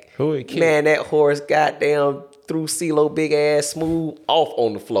react? Who it kill? Man, that horse goddamn threw CeeLo big ass smooth off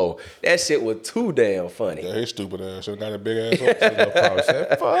on the floor. That shit was too damn funny. Yeah, he's stupid ass. So got a big ass horse. CeeLo probably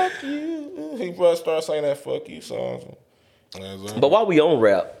said, "Fuck you." He probably started saying that "fuck you" song. But while we on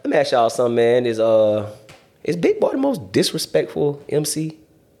rap, let me ask y'all something, man. Is Big Boy the most disrespectful MC?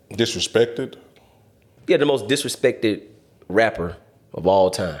 Disrespected? Yeah, the most disrespected rapper of all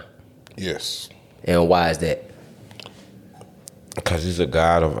time. Yes. And why is that? Because he's a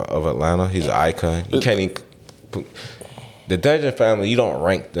god of Atlanta. He's an icon. You can't even... The Dungeon family, you don't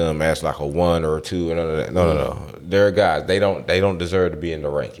rank them as like a 1 or a 2. No. They're guys. They don't deserve to be in the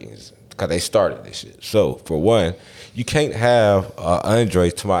rankings because they started this shit. So, for one, you can't have Andre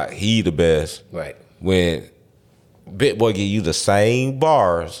talking he the best. Right. When Big Boy give you the same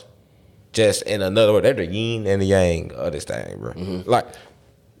bars, just in another word. They're the yin and the yang of this thing, bro. Mm-hmm. Like,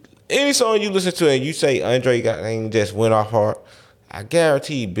 any song you listen to and you say Andre just went off hard, I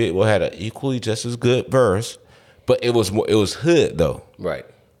guarantee Big Boy had an equally just as good verse, but it was hood though. Right.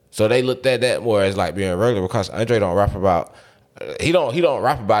 So they looked at that more as like being regular because Andre don't rap about he don't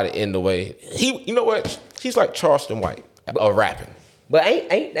rap about it in the way you know what? He's like Charleston White of rapping. But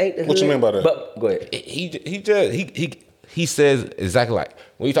ain't the hood. What you mean by that? But go ahead. He says exactly like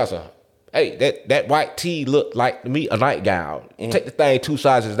when you talk to him, hey, that white tee looked like to me a nightgown. Mm-hmm. Take the thing 2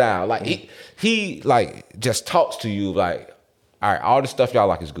 sizes down. Like he like just talks to you like, all right, all the stuff y'all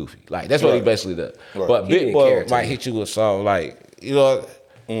like is goofy. Like that's what he basically does. Right. But Big Boy might hit you with something like, you know,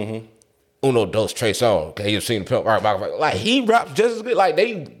 Uno, dos, tres, song. Okay, you've seen the pimp right back. Like he raps just as good. Like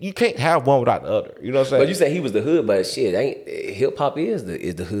you can't have one without the other. You know what I'm saying? But you say he was the hood, but shit, hip hop is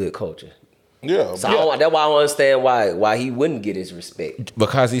the hood culture. Yeah. So that's why I don't understand why he wouldn't get his respect.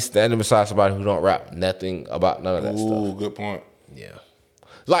 Because he's standing beside somebody who don't rap nothing about none of that stuff. Ooh, good point. Yeah.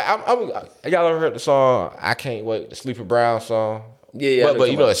 Like y'all ever heard the song "I Can't Wait," the Sleepy Brown song? Yeah. But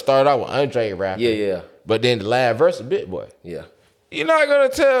you know it started out with Andre rapping. Yeah. But then the last verse is Big Boy. Yeah. You're not gonna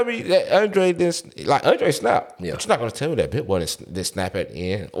tell me that Andre didn't like Andre snap. Yeah. But you're not gonna tell me that Big Boy didn't snap at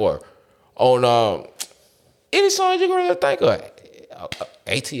the end or on any song you can really think of.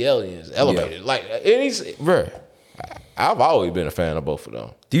 ATL is elevated. Yeah. Like any bro. I've always been a fan of both of them.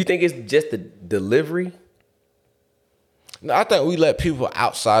 Do you think it's just the delivery? No, I think we let people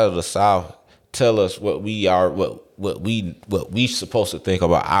outside of the South tell us what we are, what we supposed to think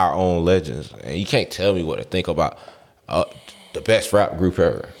about our own legends, and you can't tell me what to think about the best rap group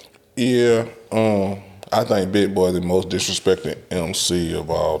ever. Yeah, I think Big Boy is the most disrespected MC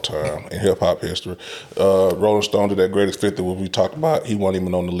of all time in hip hop history. Rolling Stone did that Greatest 50, what we talked about. He wasn't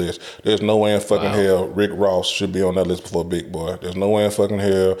even on the list. There's no way in fucking hell Rick Ross should be on that list before Big Boy. There's no way in fucking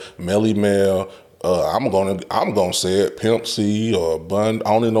hell Melly Mel. I'm gonna say it. Pimp C or Bun. I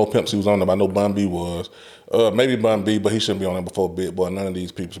don't even know if Pimp C was on there, but I know Bun B was. Maybe Bun B, but he shouldn't be on there before Big Boy. None of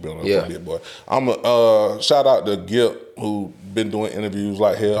these people should be on there before Big Boy. I'm shout out to Gip, who been doing interviews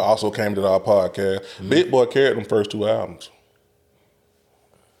like hell. Also came to our podcast. Mm-hmm. Big Boy carried them first 2 albums.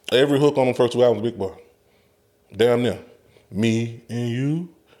 Every hook on them first 2 albums, Big Boy. Damn near. Me and you.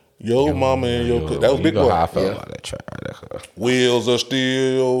 Your mama and your cook. That was Big Boy. How I felt about that track. Wheels are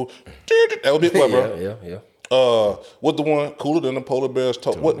still. That was Big Boy, bro. Yeah. What the one cooler than the polar bear's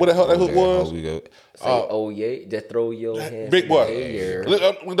toe? What the hell that hook was? Say, yeah, just throw your hands. Big Boy.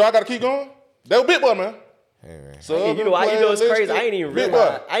 Do I gotta keep going? That was Big Boy, man. So you know it's crazy. I ain't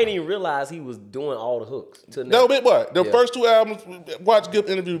even realize he was doing all the hooks. That was Big Boy. The first 2 albums, watch Gip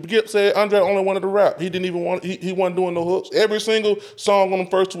interview. Gip said Andre only wanted to rap. He didn't even want. He wasn't doing no hooks. Every single song on the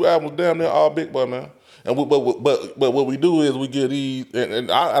first 2 albums, damn near all Big Boy, man. And but what we do is we get these, and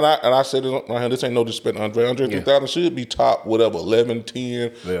I said this right here, this ain't no disrespect to Andre. Andre 3000 should be top whatever 11,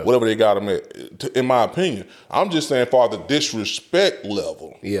 10, whatever they got him at. In my opinion, I'm just saying for the disrespect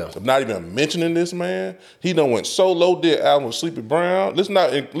level. Yeah, I'm not even mentioning this man. He done went so low. Did album with Sleepy Brown. Let's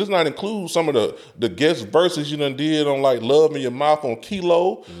not include some of the guest verses you done did on like Love in Your Mouth on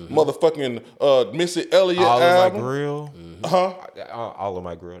Kilo, motherfucking Missy Elliott All album. In My Grill. All in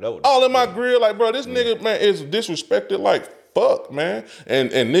My Grill. All in My Grill. Like, bro, this nigga, man, is disrespected like fuck, man.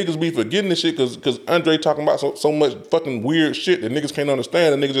 And niggas be forgetting this shit because Andre talking about so much fucking weird shit that niggas can't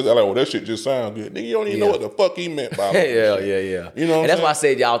understand. And niggas just like, oh, that shit just sound good. Nigga, you don't even know what the fuck he meant by it. Yeah. You know what and that's why I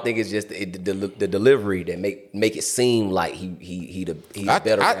said y'all think it's just the delivery that make it seem like he's a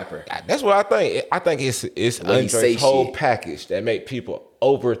better rapper. That's what I think. I think it's Andre's whole package that make people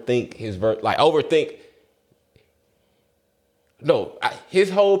overthink his verse. Like overthink No, his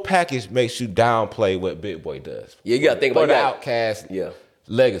whole package makes you downplay what Big Boy does. Yeah, you gotta think about the that. Outkast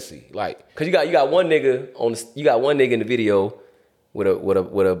legacy. Like, cause you got one nigga in the video with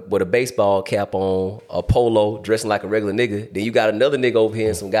a baseball cap on, a polo, dressing like a regular nigga. Then you got another nigga over here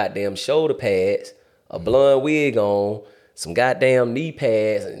in some goddamn shoulder pads, a blonde wig on, some goddamn knee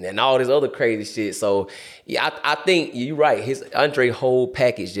pads, and all this other crazy shit. So yeah, I think you're right. His Andre whole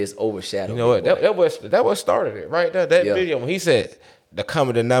package just overshadowed. You know what? That what started it right there. That video when he said the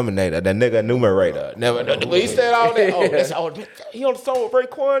common denominator, the nigga numerator. When he said all that, he on the song with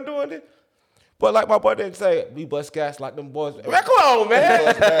Raekwon doing it. But like my boy didn't say, we bust gas like them boys. Man, come on,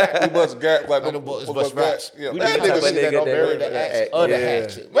 man. We bust gas like them boys bust gas. Yeah, that nigga gonna bury the axe under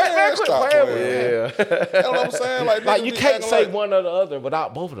hatchet. Man, quit playing with me. You know what I'm saying? Like you can't say one or the other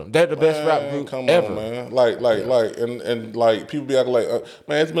without both of them. They're the best rap group ever. Man. Like people be acting like,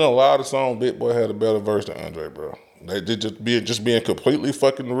 man, it's been a lot of songs Big Boy had a better verse than Andre, bro. They did just being completely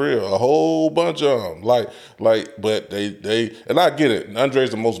fucking real. A whole bunch of them. But they and I get it. Andre's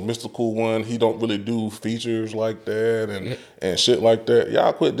the most mystical one. He don't really do features like that and shit like that.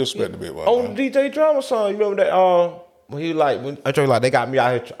 Y'all quit disrespecting Big Boy. On the DJ Drama song, you remember that? When Andre they got me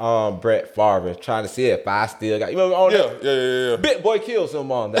out here, Brett Favre trying to see if I still got. You remember on that? Yeah. Big Boy killed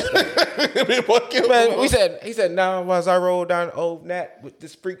him on that thing. Big Boy killed him. He said, now as I roll down old Nat with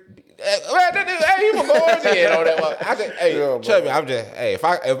this freak. Man, he was going in on that one. I said, trust me, I'm just, if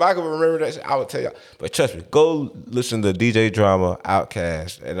I could remember that shit, I would tell y'all. But trust me, go listen to DJ Drama,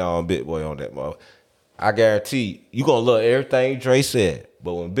 Outkast, and Big Boy on that mother. I guarantee you gonna love everything Dre said.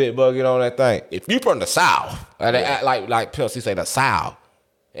 But when Big Boy get on that thing, if you from the South, like Pimp C say the South,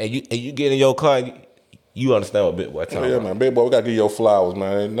 and you get in your car, you understand what Big Boy talking about. Man, Big Boy, we gotta give you your flowers,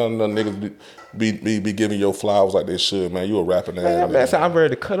 man. Ain't none of them niggas be giving your flowers like they should, man. You a rapping ass. Man, I'm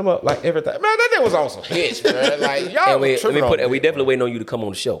ready to cut him up like everything. Man, that nigga was on some hits, man. Like y'all we definitely waiting on you to come on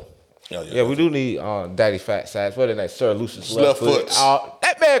the show. Yeah, we do need Daddy Fat Sads. What is that? Sir Lucius Left Foot.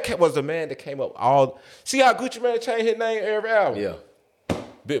 That man was the man that came up all. See how Gucci Mane changed his name every album? Yeah.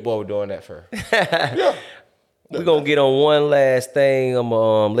 Big Boy was doing that first. Yeah. We're going to get on one last thing. I'm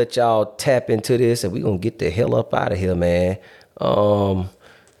going to let y'all tap into this, and we're going to get the hell up out of here, man. The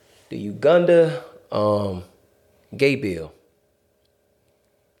Uganda gay bill.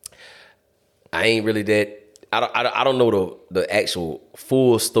 I ain't really that... I don't know the actual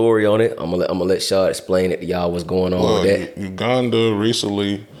full story on it. I'm gonna let Shaw explain it to y'all what's going on with that. Uganda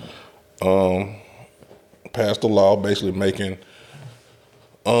recently passed a law basically making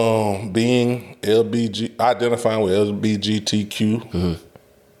identifying with LGBTQ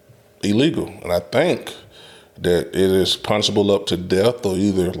illegal, and I think that it is punishable up to death or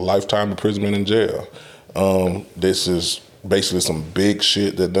either lifetime imprisonment in jail. This is basically some big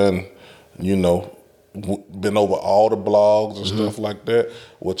shit that done, been over all the blogs and stuff like that.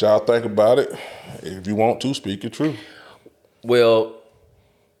 What y'all think about it? If you want to, speak your truth. Well,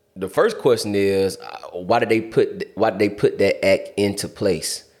 the first question is, why did they put that act into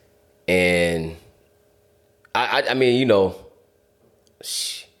place? And I mean, they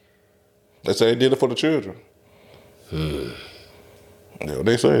say they did it for the children. Yeah, what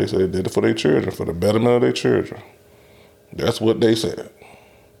they say. They say they did it for their children, for the betterment of their children. That's what they said.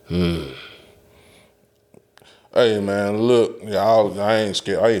 Hey man, look, I ain't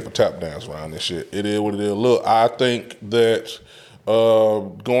scared. I ain't for tap dance around this shit. It is what it is. Look, I think that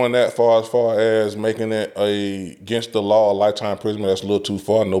going that far as making it against the law, a lifetime imprisonment, that's a little too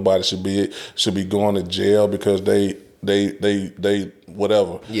far. Nobody should be going to jail because they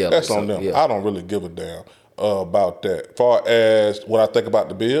whatever. Yeah, that's on them. Yeah. I don't really give a damn about that. Far as what I think about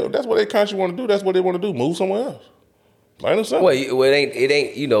the bill, that's what they country want to do. That's what they want to do. Move somewhere else. I understand. Well, it ain't it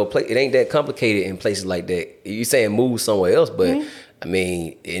ain't that complicated in places like that. You saying move somewhere else, but I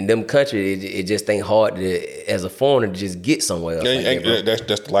mean, in them countries, it just ain't hard to, as a foreigner, to just get somewhere else.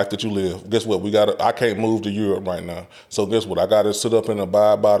 That's the life that you live. Guess what? I can't move to Europe right now. So guess what? I got to sit up and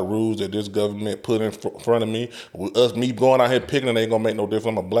abide by the rules that this government put in front of me. Me going out here picking it ain't gonna make no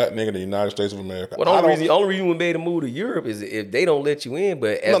difference. I'm a black nigga in the United States of America. Well, the only reason we made a move to Europe is if they don't let you in.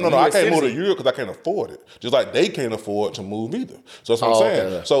 But no, I can't move to Europe because I can't afford it. Just like they can't afford to move either. So that's what I'm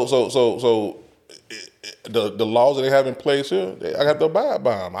saying. Okay. So. The laws that they have in place here, I have to abide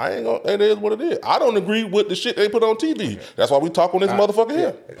by them. I ain't gonna. It is what it is. I don't agree with the shit they put on TV. That's why we talk on this motherfucker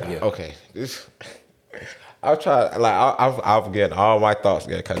here. Yeah. Okay. I'll try. I'll forget all my thoughts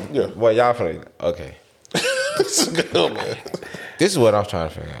again. Well, y'all finna. Okay. This is good, man. This is what I'm trying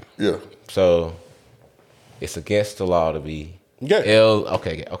to figure out. Yeah. So it's against the law to be gay.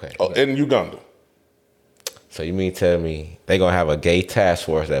 Okay. Oh, in Uganda. So you mean tell me they gonna have a gay task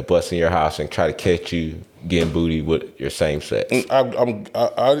force that busts in your house and try to catch you getting booty with your same sex? I don't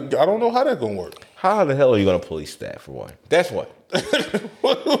know how that's gonna work. How the hell are you gonna police that for one? That's one.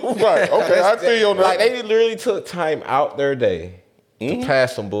 Right. Okay. I feel you on that. Like they literally took time out their day to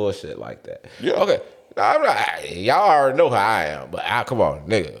pass some bullshit like that. Yeah. Okay. I'm not, y'all already know how I am, but come on,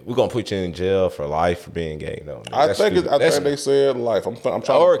 nigga, we're gonna put you in jail for life for being gay. No, nigga, I think they said life. I'm trying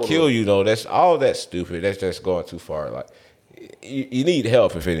or to kill you. Though that's all that stupid. That's just going too far. Like you need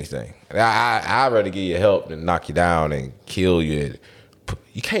help if anything. I'd rather give you help than knock you down and kill you.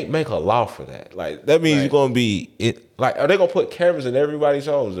 You can't make a law for that. Like that means you're gonna be like, are they gonna put cameras in everybody's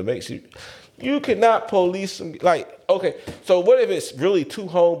homes that makes you? You cannot police them. Like, okay, so what if it's really two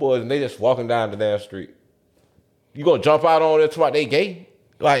homeboys and they just walking down the damn street? You gonna jump out on them to they gay?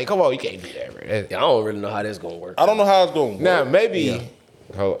 Like, come on, you can't do that, man. I don't really know how that's gonna work. I don't know how it's gonna work. Now maybe.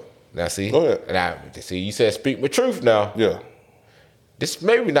 Hold on. Now see. Go ahead. Now see, you said speak with truth. Now, Yeah. this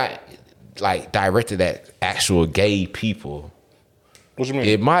maybe not like directed at actual gay people. What you mean?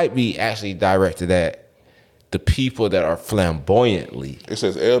 It might be actually directed at the people that are flamboyantly. It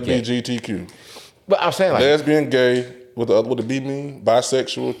says LGBTQ. But I'm saying like Lesbian, gay, what the B mean?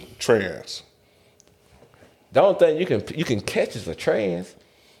 Bisexual, trans. the only thing you can catch is a trans.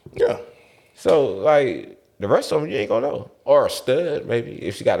 Yeah. So like the rest of them you ain't gonna know. Or a stud maybe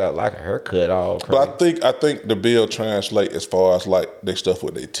if she got like a haircut all crazy. But I think the bill translate as far as like they stuff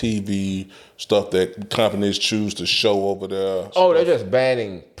with their TV, stuff that companies choose to show over there. Oh, they're just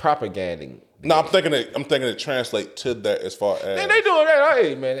banning propaganding. No, I'm thinking it translate to that as far as Man, they doing that.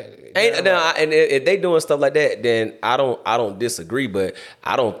 Hey man. And if they doing stuff like that, then I don't disagree. But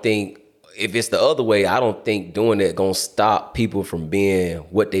I don't think if it's the other way, I don't think doing that gonna stop people from being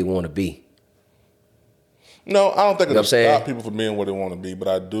what they want to be. No, I don't think it'll saying? stop people from being what they want to be, but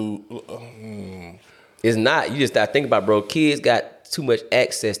I do. It's not. You just gotta think about, bro. Kids got too much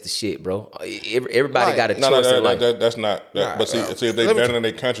access to shit, bro. Everybody got a choice in life. That's not. But see, if they ban it in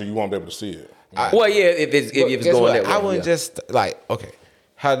their country, you won't be able to see it. Well, yeah, if it's going that way. I wouldn't just like okay.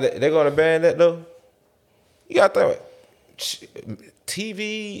 How they're gonna ban that though? You gotta think about it.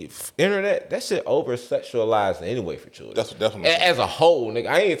 TV, internet, that shit over sexualized anyway for children. That's definitely as a whole, nigga.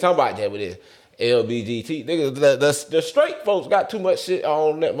 I ain't talking about that with this LGBT. Nigga, the straight folks got too much shit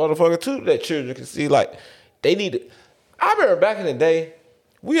on that motherfucker too that children can see. Like they need it. I remember back in the day,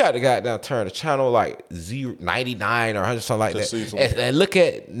 we had to goddamn turn the channel like 99 or 100 something like that, and look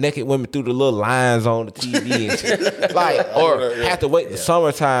at naked women through the little lines on the TV and shit. Like, or have to wait the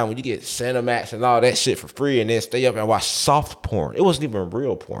summertime when you get Cinemax and all that shit for free, and then stay up and watch soft porn. It wasn't even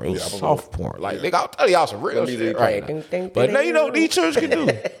real porn; it was soft porn. Like, nigga, I'll tell y'all some real shit right now. But now you know what these children can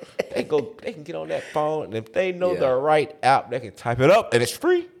do. They can get on that phone, and if they know the right app, they can type it up, and it's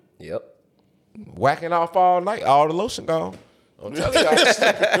free. Yep. Whacking off all night, all the lotion gone. I'm telling y'all.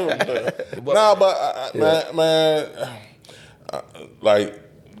 No, but man, like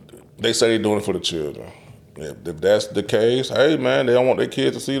they say they're doing it for the children. If that's the case, hey man, they don't want their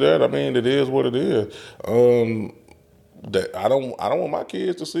kids to see that. I mean, it is what it is. That I don't want my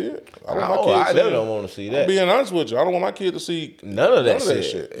kids to see it. I don't want to see that. I'm being honest with you, I don't want my kid to see none of that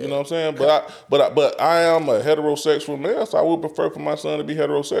shit. You know what I'm saying? But I am a heterosexual male, so I would prefer for my son to be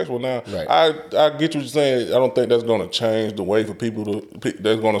heterosexual. Now, I get what you're saying. I don't think that's going to change the way for people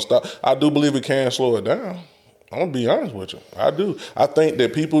that's going to stop. I do believe it can slow it down. I'm gonna be honest with you. I do. I think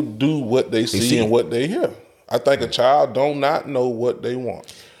that people do what they see and what they hear. I think a child do not know what they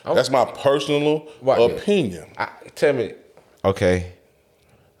want. That's my personal opinion. Tell me, okay.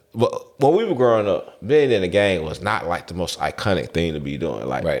 Well, when we were growing up, being in a gang was not like the most iconic thing to be doing.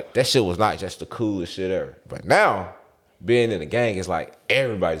 Like that shit was not just the coolest shit ever. But now, being in a gang is like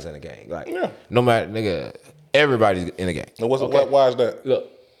everybody's in a gang. Like no matter nigga, everybody's in a gang. And why is that? Look,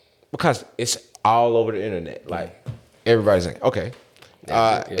 because it's all over the internet. Like everybody's in. Okay,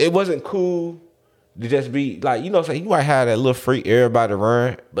 it wasn't cool to just be like, you know what I'm saying? You might have that little freak everybody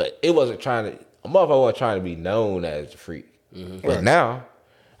run, but it wasn't a motherfucker wasn't trying to be known as a freak. Mm-hmm. But now,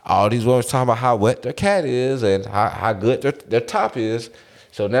 all these women talking about how wet their cat is and how good their top is.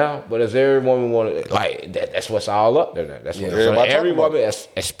 So now, but as every woman want to, like, that's what's all up there. That's what every woman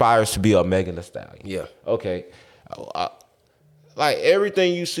aspires to be a Megan Thee Stallion. Yeah. Okay. Like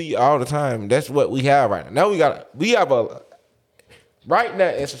everything you see all the time, that's what we have right now. Now we have right now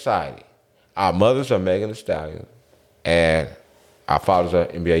in society, our mothers are Megan Thee Stallion, and our fathers are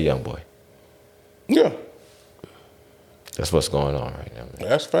NBA Youngboy. Yeah. That's what's going on right now, man.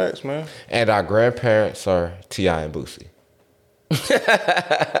 That's facts, man. And our grandparents are T.I. and Boosie.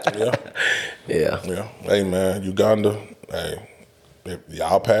 Yeah. Hey, man, Uganda, hey, If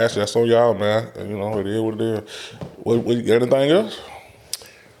y'all pass, that's on y'all, man. You know, it is what it is. What anything else?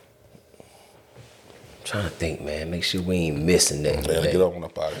 Trying to think, man. Make sure we ain't missing that. Yeah, get up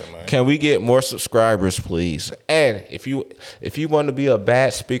out here, man. Can we get more subscribers, please? And if you want to be a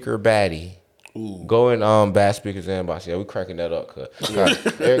bad speaker baddie, go in Bad Speakers inbox. Yeah, we cracking that up.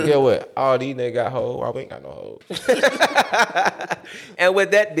 Get what? All these niggas got hoes. We ain't got no hoes. And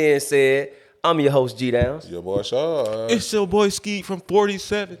with that being said, I'm your host, G Downs. Your boy Shaw. It's your boy Skeet from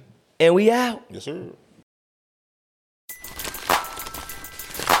 47. And we out. Yes, sir.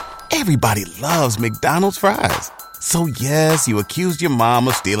 Everybody loves McDonald's fries. So yes, you accused your mom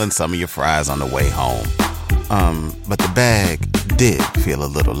of stealing some of your fries on the way home. But the bag did feel a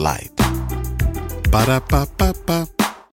little light. Ba-da-ba-ba-ba.